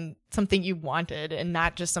and something you wanted and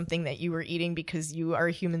not just something that you were eating because you are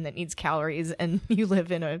a human that needs calories and you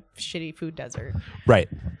live in a shitty food desert. Right.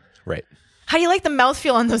 How do you like the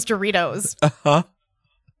mouthfeel on those Doritos? Uh-huh.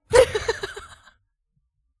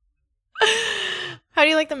 How do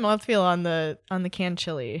you like the mouthfeel on the canned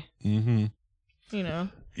chili? Mm-hmm. You know?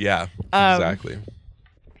 Yeah, exactly.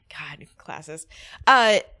 God, classes.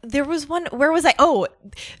 There was one. Where was I? Oh,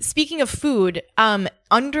 speaking of food,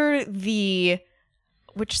 under the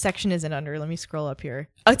which section is it under? Let me scroll up here.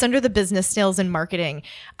 Oh, it's under the business, sales, and marketing.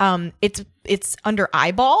 It's under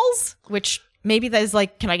eyeballs, which maybe that is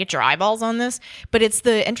like, can I get your eyeballs on this? But it's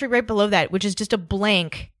the entry right below that, which is just a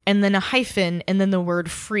blank and then a hyphen and then the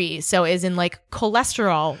word free. So as in like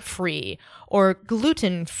cholesterol free or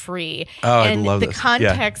gluten free. Oh, and I love the this.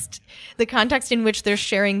 The context in which they're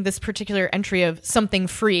sharing this particular entry of something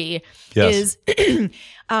free yes. is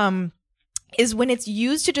when it's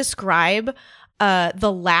used to describe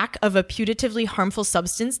the lack of a putatively harmful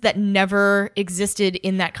substance that never existed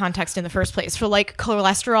in that context in the first place. For like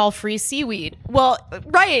cholesterol-free seaweed. Well,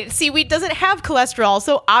 right, seaweed doesn't have cholesterol,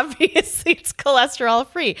 so obviously it's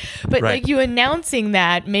cholesterol-free. But like you announcing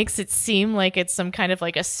that makes it seem like it's some kind of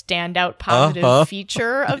like a standout positive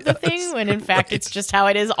feature of the thing, when in fact it's just how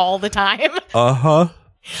it is all the time. Again,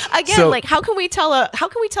 so, like how can we tell a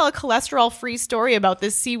cholesterol-free story about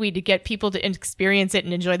this seaweed to get people to experience it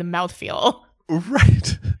and enjoy the mouthfeel?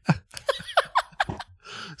 Right.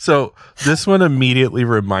 So this one immediately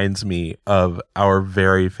reminds me of our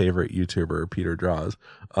very favorite YouTuber, Peter Draws.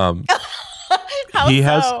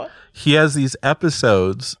 He has these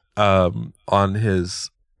episodes on his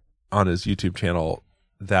YouTube channel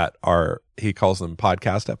that he calls them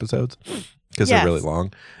podcast episodes because they're really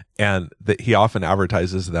long, and that he often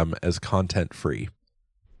advertises them as content free.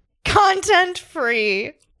 Content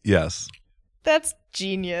free. Yes. That's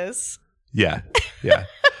genius. Yeah. Yeah.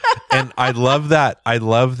 And I love that. I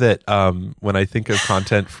love that when I think of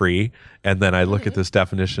content free and then I look at this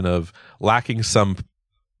definition of lacking some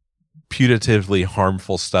putatively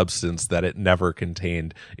harmful substance that it never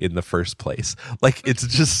contained in the first place. Like, it's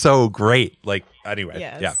just so great. Like, anyway.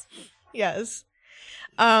 Yes. Yeah. Yes.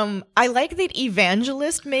 I like that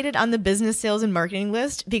evangelist made it on the business, sales, and marketing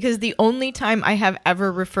list, because the only time I have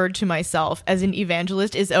ever referred to myself as an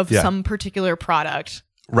evangelist is of some particular product.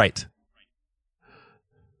 Right.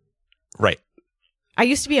 Right. I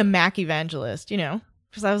used to be a Mac evangelist, you know,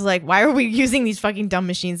 because I was like, why are we using these fucking dumb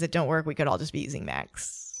machines that don't work? We could all just be using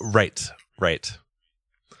Macs. Right. Right.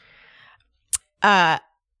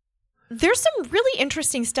 There's some really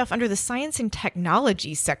interesting stuff under the science and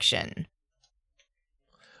technology section.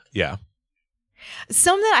 Yeah.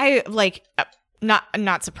 Some that I like,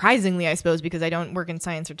 not surprisingly, I suppose, because I don't work in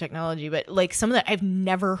science or technology, but like some that I've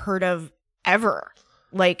never heard of ever,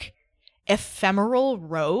 like ephemeral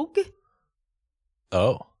rogue.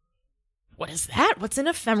 Oh. What is that? What's an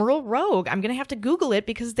ephemeral rogue? I'm going to have to Google it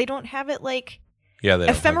because they don't have it like... Yeah, they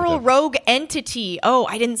don't ephemeral have it. rogue entity. Oh,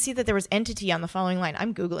 I didn't see that there was entity on the following line.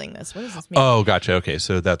 I'm Googling this. What does this mean? Oh, gotcha. Okay,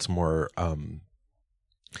 so that's more...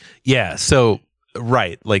 yeah, so...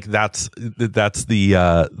 Right, like that's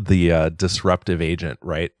the disruptive agent,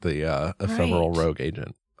 right? The ephemeral rogue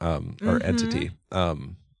agent or entity.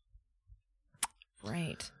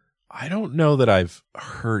 Right. I don't know that I've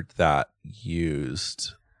heard that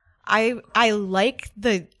used. I like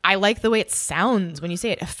the way it sounds when you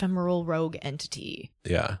say it. Ephemeral rogue entity.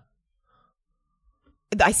 Yeah.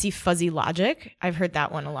 I see fuzzy logic. I've heard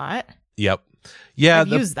that one a lot. Yep. Yeah. I've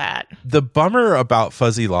used that. The bummer about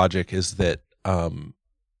fuzzy logic is that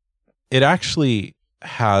it actually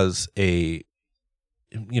has a,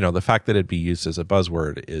 the fact that it'd be used as a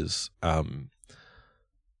buzzword is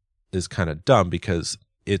kind of dumb because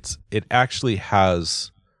it actually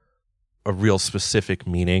has a real specific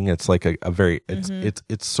meaning. It's like a very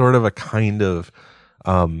it's sort of a kind of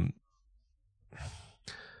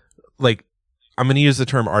like, I'm going to use the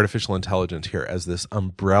term artificial intelligence here as this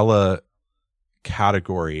umbrella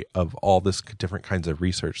category of all this different kinds of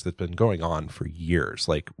research that's been going on for years,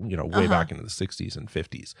 like, way back into the 60s and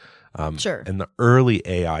 50s. Sure. And the early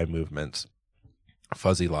AI movements,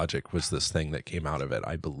 fuzzy logic was this thing that came out of it,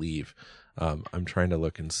 I believe. I'm trying to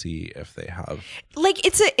look and see if they have, like,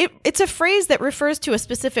 it's a phrase that refers to a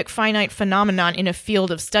specific finite phenomenon in a field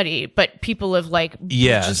of study, but people have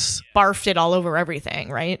just barfed it all over everything,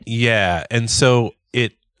 right? Yeah. And so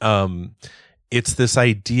it's this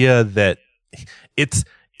idea that it's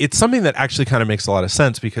something that actually kind of makes a lot of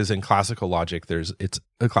sense, because in classical logic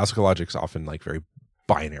classical logic's often like very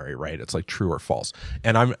binary, right? It's like true or false.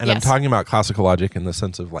 And I'm talking about classical logic in the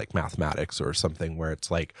sense of like mathematics or something, where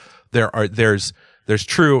it's like there's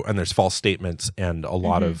true and there's false statements, and a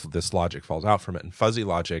lot of this logic falls out from it. And fuzzy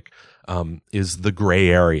logic is the gray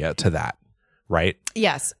area to that, right?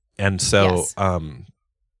 Yes. And so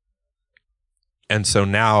and so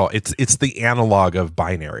now it's the analog of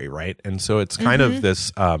binary, right? And so it's kind of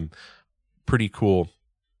this pretty cool.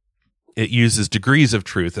 It uses degrees of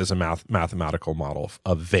truth as a mathematical model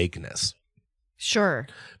of vagueness. Sure.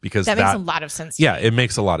 Because that makes a lot of sense. Yeah, it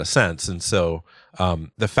makes a lot of sense. And so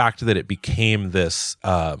the fact that it became this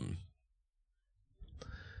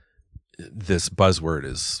this buzzword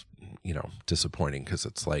is, disappointing, because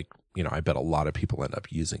it's like, I bet a lot of people end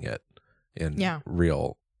up using it in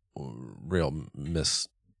real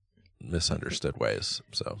misunderstood ways.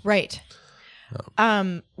 So right.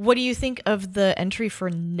 What do you think of the entry for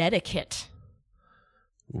netiquette?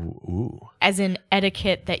 Ooh. As in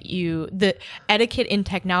etiquette the etiquette in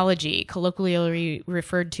technology, colloquially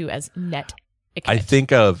referred to as net. I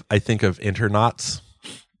think of internauts,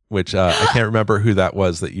 which I can't remember who that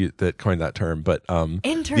was that coined that term, but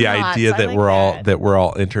the idea that we're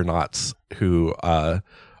all internauts who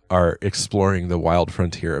are exploring the wild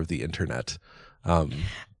frontier of the internet.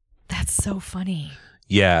 That's so funny.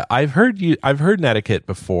 Yeah, I've heard netiquette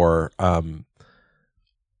before.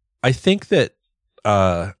 I think that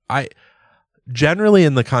I generally,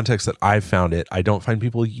 in the context that I've found it, I don't find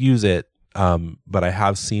people use it, but I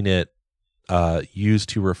have seen it used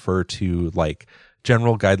to refer to like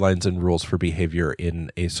general guidelines and rules for behavior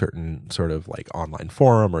in a certain sort of like online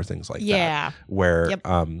forum or things like that. Where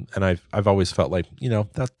and I've always felt like,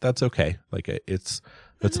 that's okay. Like it's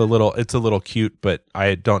a little cute, but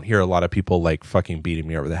I don't hear a lot of people like fucking beating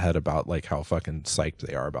me over the head about like how fucking psyched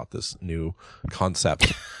they are about this new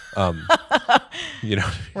concept. Right.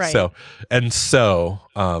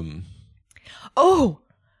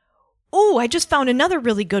 Oh, I just found another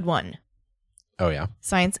really good one. Oh, yeah.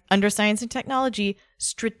 Science, under science and technology,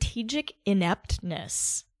 strategic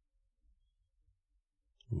ineptness.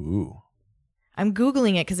 Ooh. I'm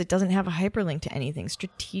Googling it because it doesn't have a hyperlink to anything.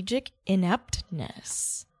 Strategic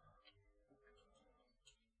ineptness.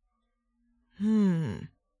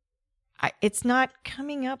 It's not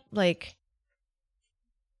coming up like...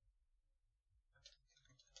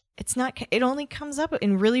 It only comes up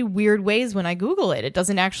in really weird ways when I Google it. It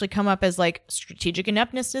doesn't actually come up as like strategic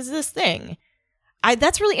ineptness is this thing.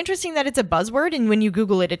 That's really interesting that it's a buzzword, and when you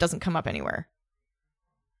Google it, it doesn't come up anywhere.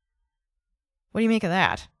 What do you make of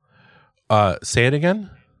that? Say it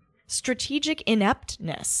again. Strategic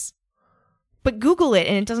ineptness. But Google it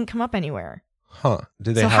and it doesn't come up anywhere. Huh.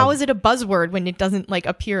 How is it a buzzword when it doesn't like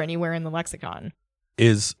appear anywhere in the lexicon?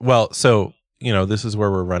 So, this is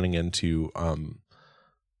where we're running into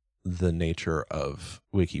the nature of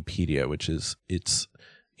Wikipedia, which is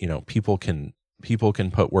people can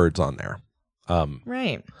put words on there.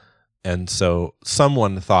 Right. And so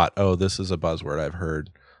someone thought, oh, this is a buzzword I've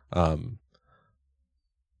heard.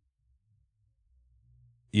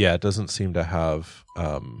 Yeah, it doesn't seem to have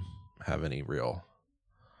any real.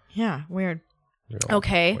 Yeah, weird.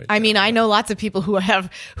 Okay. I mean, I know lots of people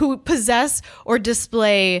who possess or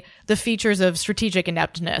display the features of strategic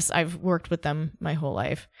ineptness. I've worked with them my whole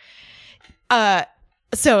life. But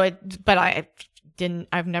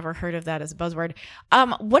I've never heard of that as a buzzword.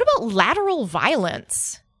 What about lateral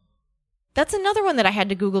violence? That's another one that I had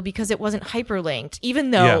to Google because it wasn't hyperlinked,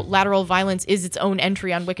 even though lateral violence is its own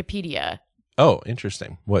entry on Wikipedia. Oh,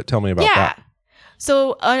 interesting. Tell me about that.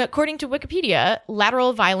 So according to Wikipedia,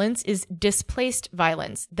 lateral violence is displaced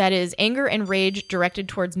violence. That is anger and rage directed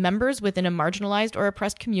towards members within a marginalized or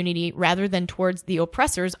oppressed community rather than towards the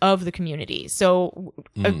oppressors of the community. So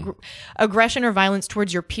aggression or violence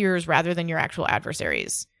towards your peers rather than your actual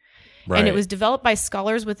adversaries. Right. And it was developed by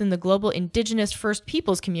scholars within the global indigenous First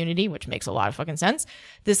Peoples community, which makes a lot of fucking sense.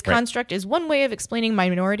 This construct is one way of explaining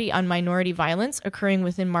minority on minority violence occurring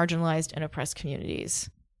within marginalized and oppressed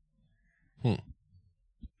communities.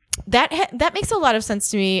 That makes a lot of sense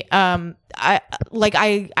to me. I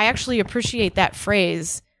actually appreciate that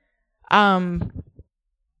phrase.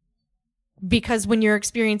 Because when you're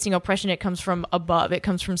experiencing oppression, it comes from above. It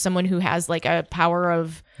comes from someone who has like a power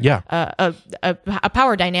of a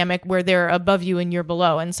power dynamic where they're above you and you're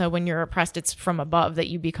below. And so when you're oppressed, it's from above that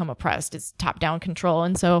you become oppressed. It's top down control.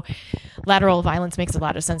 And so lateral violence makes a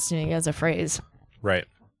lot of sense to me as a phrase. Right.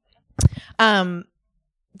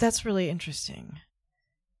 That's really interesting.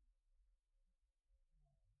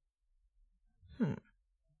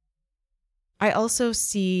 I also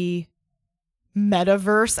see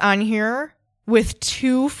metaverse on here with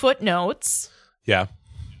 2 footnotes. Yeah.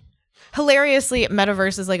 Hilariously,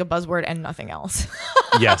 metaverse is like a buzzword and nothing else.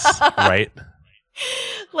 Yes, right.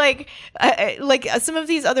 Like some of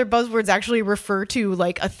these other buzzwords actually refer to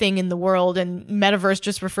like a thing in the world, and metaverse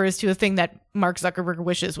just refers to a thing that Mark Zuckerberg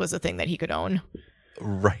wishes was a thing that he could own.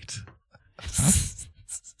 Right. It's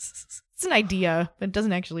an idea, but it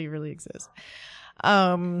doesn't actually really exist.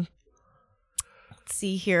 Let's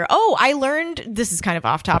see here. Oh, I learned, this is kind of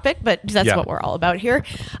off topic, but that's what we're all about here.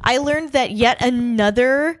 I learned that yet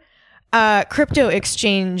another crypto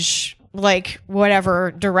exchange, like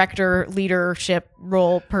whatever director, leadership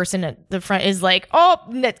role person at the front is like, oh,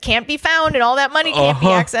 that can't be found and all that money can't be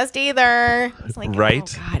accessed either. It's like,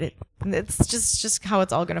 right. Oh God, it's just how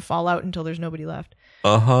it's all going to fall out until there's nobody left.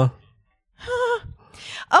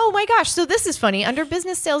 Oh my gosh. So this is funny. Under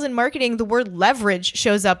business, sales, and marketing, the word leverage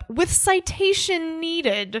shows up with citation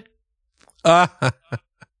needed.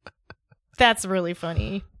 That's really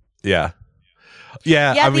funny. Yeah.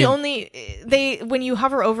 Yeah. When you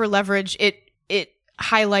hover over leverage, it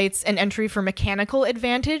highlights an entry for mechanical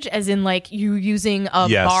advantage, as in like you using a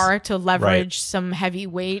bar to leverage some heavy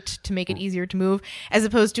weight to make it easier to move, as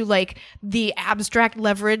opposed to like the abstract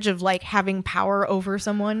leverage of like having power over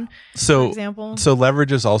someone, for example. So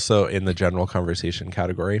leverage is also in the general conversation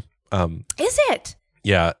category. Is it?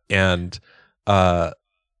 Yeah. And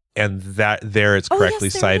that there it's correctly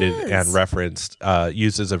cited and referenced,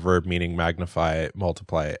 used as a verb meaning magnify,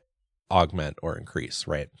 multiply, augment, or increase,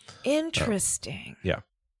 right? Interesting.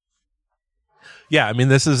 Yeah, I mean,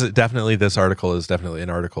 this article is definitely an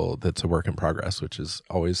article that's a work in progress, which is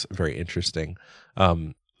always very interesting.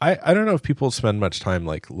 I don't know if people spend much time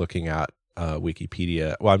like looking at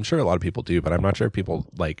Wikipedia. Well, I'm sure a lot of people do, but I'm not sure if people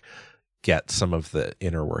like get some of the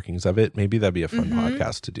inner workings of it. Maybe that'd be a fun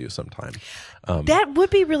podcast to do sometime. That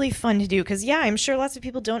would be really fun to do, because I'm sure lots of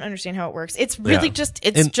people don't understand how it works. It's really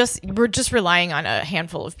we're just relying on a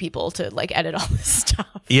handful of people to like edit all this stuff.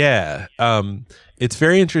 Yeah. It's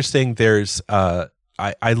very interesting. There's I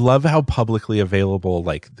I love how publicly available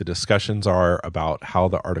like the discussions are about how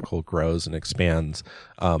the article grows and expands.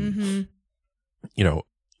 You know,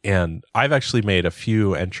 and I've actually made a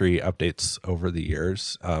few entry updates over the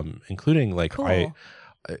years, including like Cool.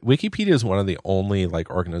 Wikipedia is one of the only like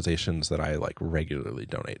organizations that I like regularly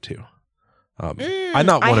donate to. I'm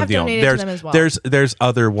not one of the only. donated to them as well. There's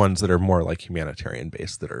other ones that are more like humanitarian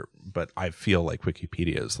based that are, but I feel like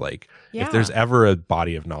Wikipedia is like, Yeah. if there's ever a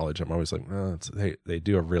body of knowledge, I'm always like, oh, they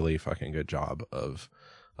do a really fucking good job of.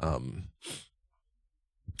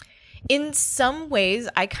 In some ways,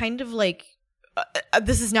 I kind of like.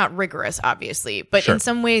 This is not rigorous, obviously, but Sure. in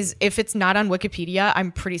some ways, if it's not on Wikipedia,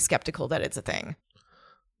 I'm pretty skeptical that it's a thing.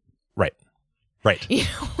 Right. You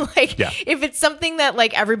know, like Yeah. if it's something that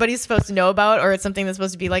like everybody's supposed to know about, or it's something that's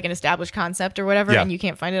supposed to be like an established concept or whatever, Yeah. and you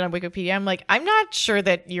can't find it on Wikipedia, I'm like, I'm not sure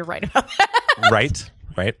that you're right about that. Right.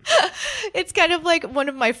 It's kind of like one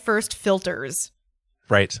of my first filters,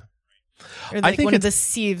 Right. or I like think one of the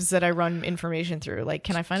sieves that I run information through. Like,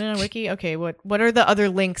 can I find it on Wiki? Okay, what are the other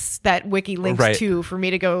links that Wiki links Right. to for me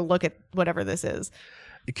to go look at whatever this is?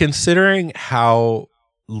 Considering how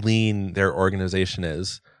lean their organization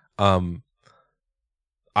is,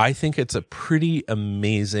 I think it's a pretty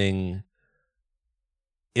amazing.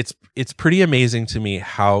 It's pretty amazing to me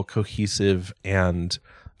how cohesive and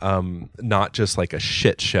not just like a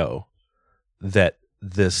shit show that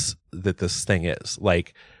this thing is.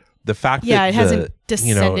 Like the fact Yeah, that it hasn't the,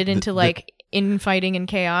 you know, descended into like infighting and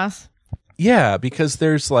chaos. yeah, because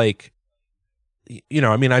there's like, you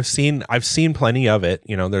know, I mean, I've seen plenty of it.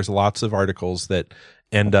 You know, there's lots of articles that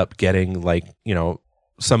end up getting like, you know,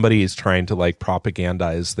 somebody is trying to like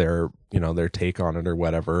propagandize their, you know, their take on it or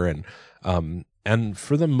whatever. And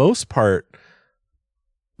for the most part,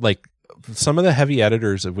 like some of the heavy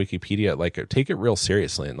editors of Wikipedia, like take it real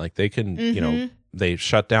seriously, and like they can, you know, they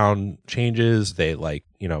shut down changes. They like,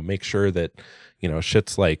 you know, make sure that, you know,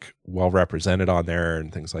 shit's like well represented on there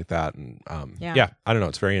and things like that. And yeah, I don't know.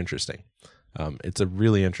 It's very interesting. It's a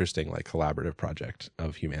really interesting like collaborative project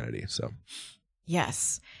of humanity. So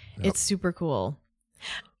Yes, Yep. it's super cool.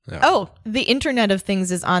 Yeah. Oh, the Internet of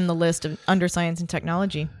Things is on the list of under science and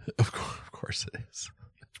technology. Of course it is.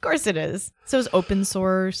 Of course it is. So is open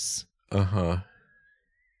source,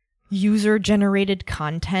 user generated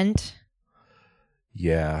content.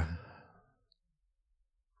 Yeah.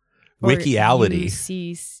 Or Wikiality.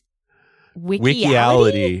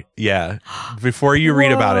 Wikiality? Yeah. Before you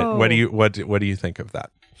read about it, Whoa. what do you think of that?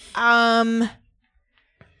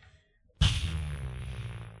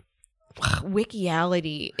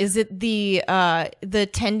 Wikiality, is it the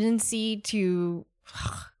tendency to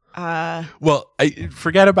Well, I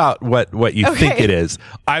forget about what you think Okay. it is.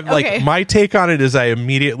 I'm Okay. like, my take on it is I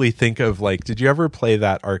immediately think of like, did you ever play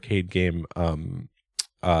that arcade game?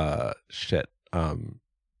 What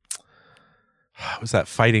was that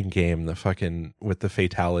fighting game? The fucking with the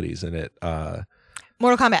fatalities in it.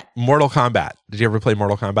 Mortal Kombat? Mortal Kombat. Did you ever play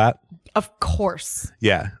Mortal Kombat? Of course.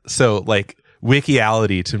 Yeah. So like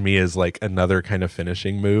Wikiality to me is like another kind of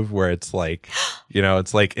finishing move where it's like, you know,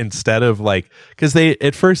 it's like instead of like, because they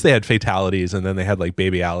at first they had fatalities and then they had like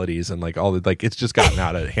babyalities and like all the like it's just gotten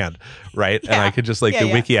out of hand, right? And I could just like Yeah, the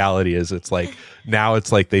yeah. Wikiality is it's like now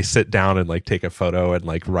it's like they sit down and like take a photo and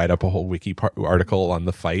like write up a whole wiki article on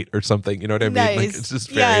the fight or something. You know what I mean? Like Nice. it's just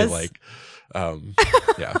very Yes. like,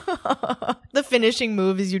 yeah, The finishing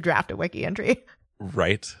move is you draft a wiki entry.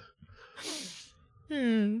 right.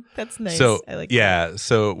 That's nice. So I like yeah,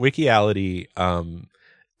 so Wikiality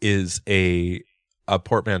is a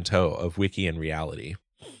portmanteau of wiki and reality.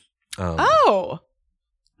 Oh,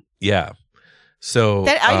 Yeah. So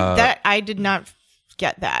that I did not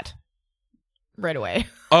get that right away.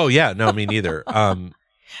 oh yeah, no, me neither.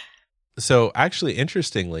 So actually,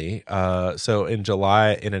 interestingly, so in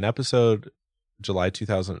July, in an episode, July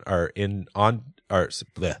 2000, or in on or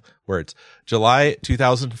bleh, words, July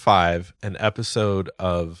 2005, an episode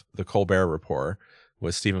of the Colbert Report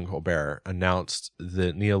with Stephen Colbert announced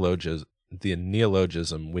the neologism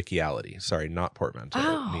Wikiality. Sorry, not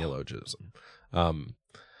portmanteau, neologism.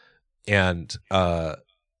 And oh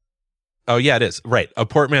yeah, it is right. A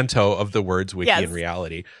portmanteau of the words wiki Yes. and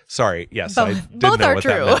reality. Sorry, yes, Both- I didn't both know are what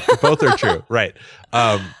true. that meant. Both are true, right?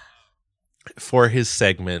 For his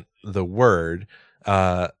segment, The Word,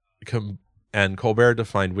 and Colbert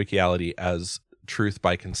defined Wikiality as truth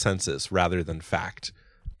by consensus rather than fact.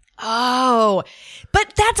 Oh,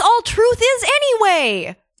 but that's all truth is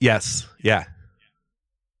anyway. Yes, yeah,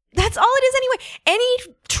 That's all it is anyway.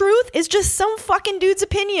 Any truth is just some fucking dude's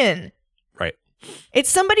opinion. right. It's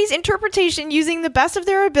somebody's interpretation using the best of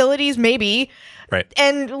their abilities, maybe. Right.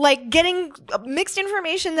 And like getting mixed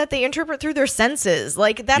information that they interpret through their senses.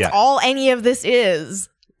 Like that's Yeah. all any of this is.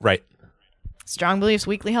 Right. Strong beliefs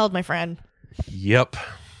weakly held, my friend. Yep.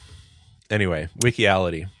 Anyway,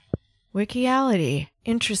 Wikiality. Wikiality.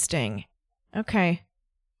 Interesting. Okay.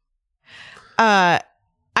 I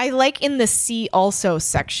like in the see also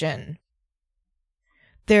section.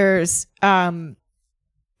 There's where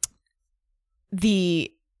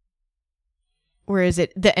is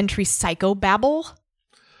it? The entry psychobabble.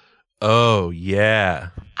 Oh, yeah.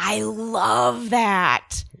 I love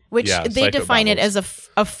that. Which Yeah, they define it psychobabbles. as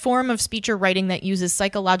a form of speech or writing that uses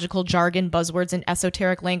psychological jargon, buzzwords, and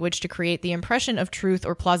esoteric language to create the impression of truth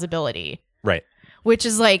or plausibility. Right. Which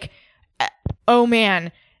is like, oh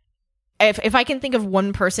man, if I can think of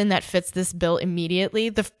one person that fits this bill immediately,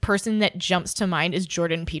 the person that jumps to mind is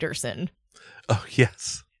Jordan Peterson. Oh,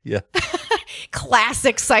 yes. Yeah.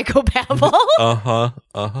 Classic psychobabble.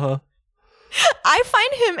 Uh-huh. I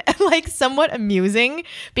find him like somewhat amusing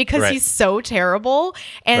because Right. he's so terrible.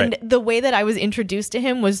 And Right. the way that I was introduced to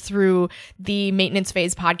him was through the Maintenance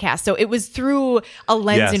Phase podcast. So it was through a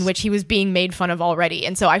lens Yes. in which he was being made fun of already.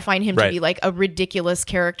 And so I find him to Right. be like a ridiculous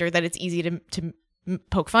character that it's easy to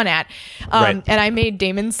poke fun at. Right. And I made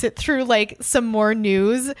Damon sit through like some more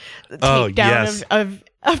news Oh, takedown yes.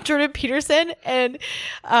 of Jordan Peterson. And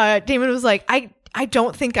Damon was like, I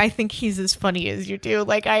don't think I think he's as funny as you do.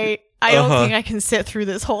 Like I don't think I can sit through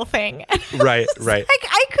this whole thing. Right. Right. Like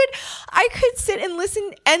I could sit and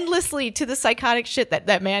listen endlessly to the psychotic shit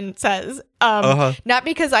that man says. Not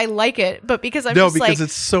because I like it, but because I'm just because like,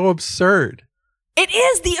 it's so absurd. it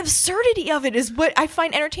is the absurdity of it is what I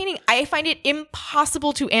find entertaining. I find it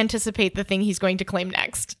impossible to anticipate the thing he's going to claim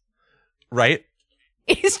next. Right.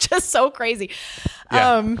 He's just so crazy.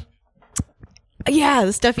 Yeah. Yeah,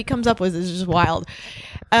 the stuff he comes up with is just wild.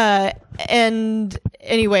 And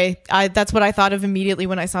anyway, that's what I thought of immediately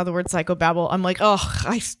when I saw the word psychobabble. I'm like,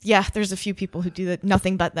 there's a few people who do that,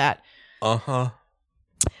 nothing but that. Uh-huh.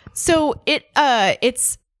 So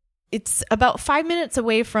it's about 5 minutes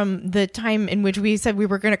away from the time in which we said we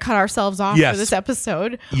were going to cut ourselves off Yes. for this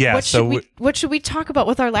episode. Yeah, What should we talk about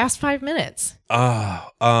with our last 5 minutes?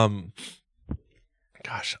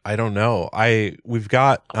 Gosh, I don't know. We've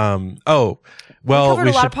got We covered a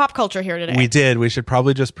lot should, of pop culture here today. we did. We should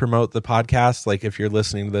probably just promote the podcast. Like if you're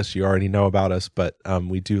listening to this, you already know about us, but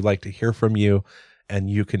we do like to hear from you, and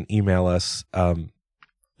you can email us. You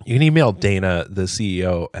can email Dana, the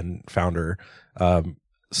CEO and founder.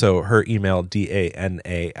 So her email,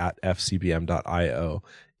 dana@fcbm.io,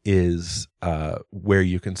 is where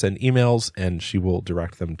you can send emails, and she will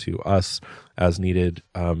direct them to us as needed.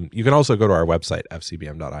 You can also go to our website,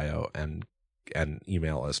 fcbm.io, and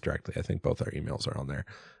email us directly. I think both our emails are on there.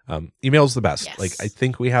 Email's the best. Yes. Like I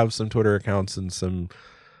think we have some Twitter accounts and some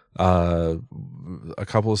a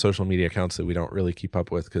couple of social media accounts that we don't really keep up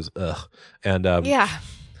with because yeah.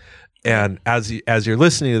 And as you're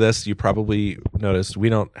listening to this, you probably noticed we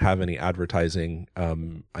don't have any advertising.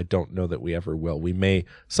 I don't know that we ever will. We may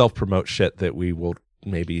self-promote shit that we will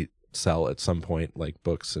maybe sell at some point, like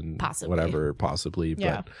books and whatever, possibly.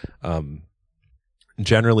 Yeah. But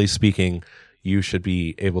generally speaking, you should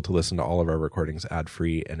be able to listen to all of our recordings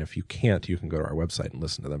ad-free. And if you can't, you can go to our website and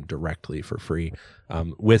listen to them directly for free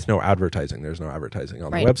with no advertising. There's no advertising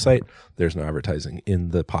on the website. There's no advertising in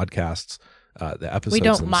the podcasts. The episodes We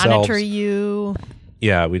don't themselves. monitor you.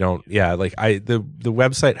 Yeah, we don't. Yeah, like the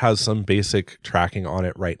website has some basic tracking on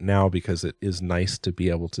it right now because it is nice to be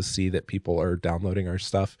able to see that people are downloading our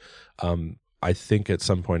stuff. I think at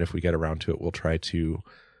some point, if we get around to it, we'll try to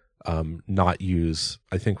not use.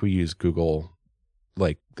 I think we use Google,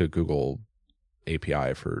 like the Google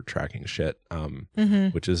API for tracking shit,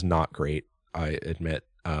 which is not great. I admit.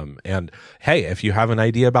 And hey, if you have an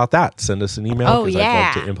idea about that, send us an email because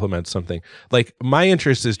I'd love to implement something. Like my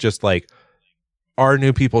interest is just like, are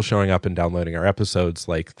new people showing up and downloading our episodes?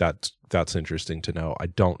 Like that's interesting to know. I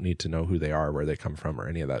don't need to know who they are, where they come from, or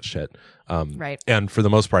any of that shit. Right. And for the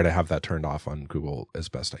most part, I have that turned off on Google as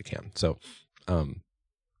best I can. So,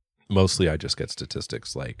 mostly I just get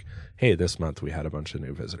statistics like, hey, this month we had a bunch of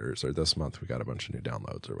new visitors, or this month we got a bunch of new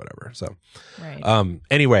downloads, or whatever. So,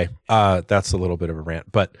 anyway, that's a little bit of a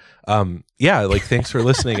rant, but yeah, like thanks for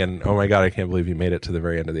listening. And oh my God, I can't believe you made it to the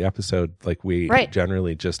very end of the episode. Like we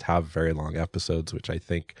generally just have very long episodes, which I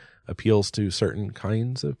think appeals to certain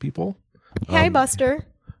kinds of people. Hey, Buster.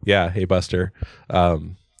 Yeah. Hey, Buster.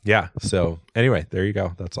 Yeah. So anyway, there you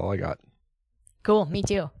go. That's all I got. Cool. Me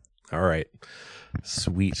too. All right.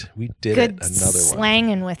 Sweet. We did Good it. Another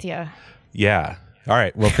slanging with you. Yeah. All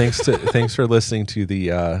right. Well, thanks for listening to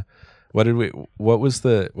the what were we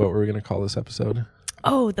going to call this episode?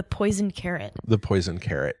 Oh, the poisoned carrot. The poisoned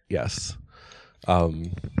carrot. Yes.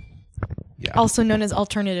 Yeah. Also known as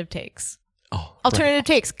alternative takes. Oh, alternative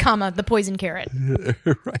takes, comma, the poisoned carrot.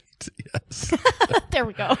 Right. Yes. There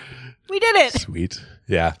we go. We did it. Sweet.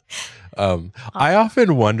 Yeah. I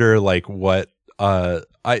often wonder like what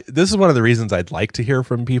this is one of the reasons I'd like to hear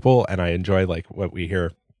from people, and I enjoy like what we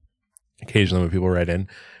hear occasionally when people write in,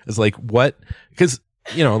 is like what, because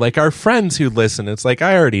like our friends who listen, it's like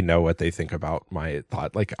I already know what they think about my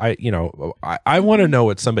thought. Like I want to know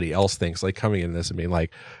what somebody else thinks, like coming in this and being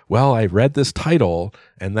like, well, I read this title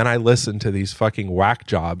and then I listened to these fucking whack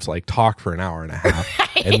jobs like talk for an hour and a half.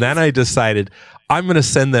 Right. And then I decided I'm going to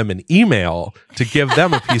send them an email to give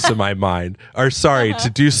them a piece of my mind, or sorry, to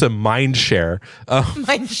do some mind share.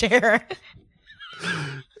 Mind share.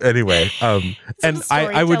 Anyway, and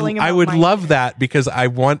I would love that, because I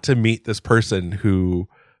want to meet this person who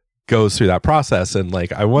goes through that process, and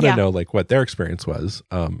like I want to know like what their experience was.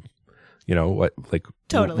 What like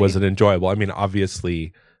totally. Was it enjoyable? I mean,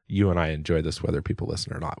 obviously you and I enjoy this whether people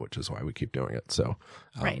listen or not, which is why we keep doing it. So,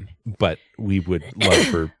 right. But we would love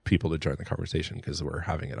for people to join the conversation, because we're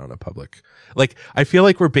having it on a public. Like I feel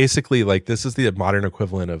like we're basically like, this is the modern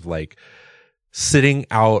equivalent of like sitting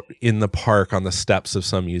out in the park on the steps of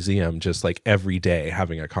some museum, just like every day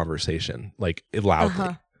having a conversation, like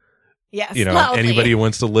loudly. Yes. Loudly. Anybody who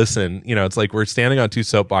wants to listen, it's like we're standing on two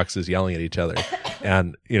soapboxes yelling at each other.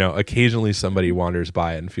 And, occasionally somebody wanders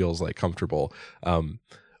by and feels like comfortable.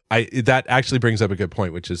 That actually brings up a good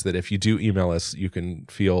point, which is that if you do email us, you can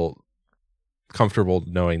feel comfortable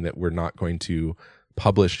knowing that we're not going to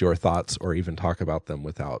publish your thoughts or even talk about them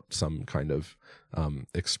without some kind of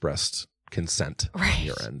expressed consent on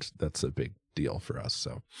your end. That's a big deal for us.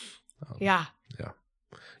 So yeah.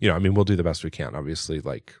 I mean, we'll do the best we can, obviously.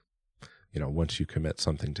 Like, once you commit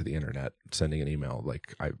something to the internet, sending an email,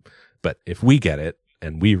 but if we get it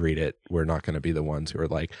and we read it, we're not going to be the ones who are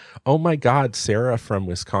like, oh my God, Sarah from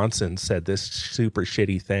Wisconsin said this super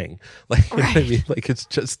shitty thing. Like, you know what I mean? Like, it's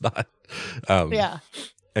just not.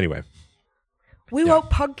 Anyway. We won't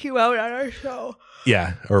punk you out on our show.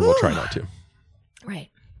 Yeah. Or we'll try not to. Right.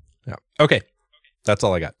 Yeah. Okay. That's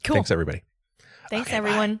all I got. Cool. Thanks, everybody. Thanks,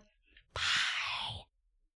 everyone. Bye.